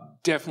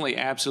 definitely,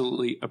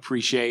 absolutely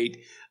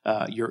appreciate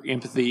your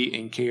empathy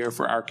and care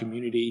for our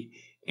community,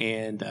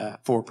 and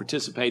for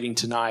participating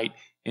tonight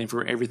and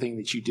for everything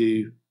that you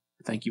do.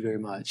 Thank you very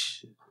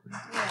much.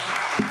 Yeah.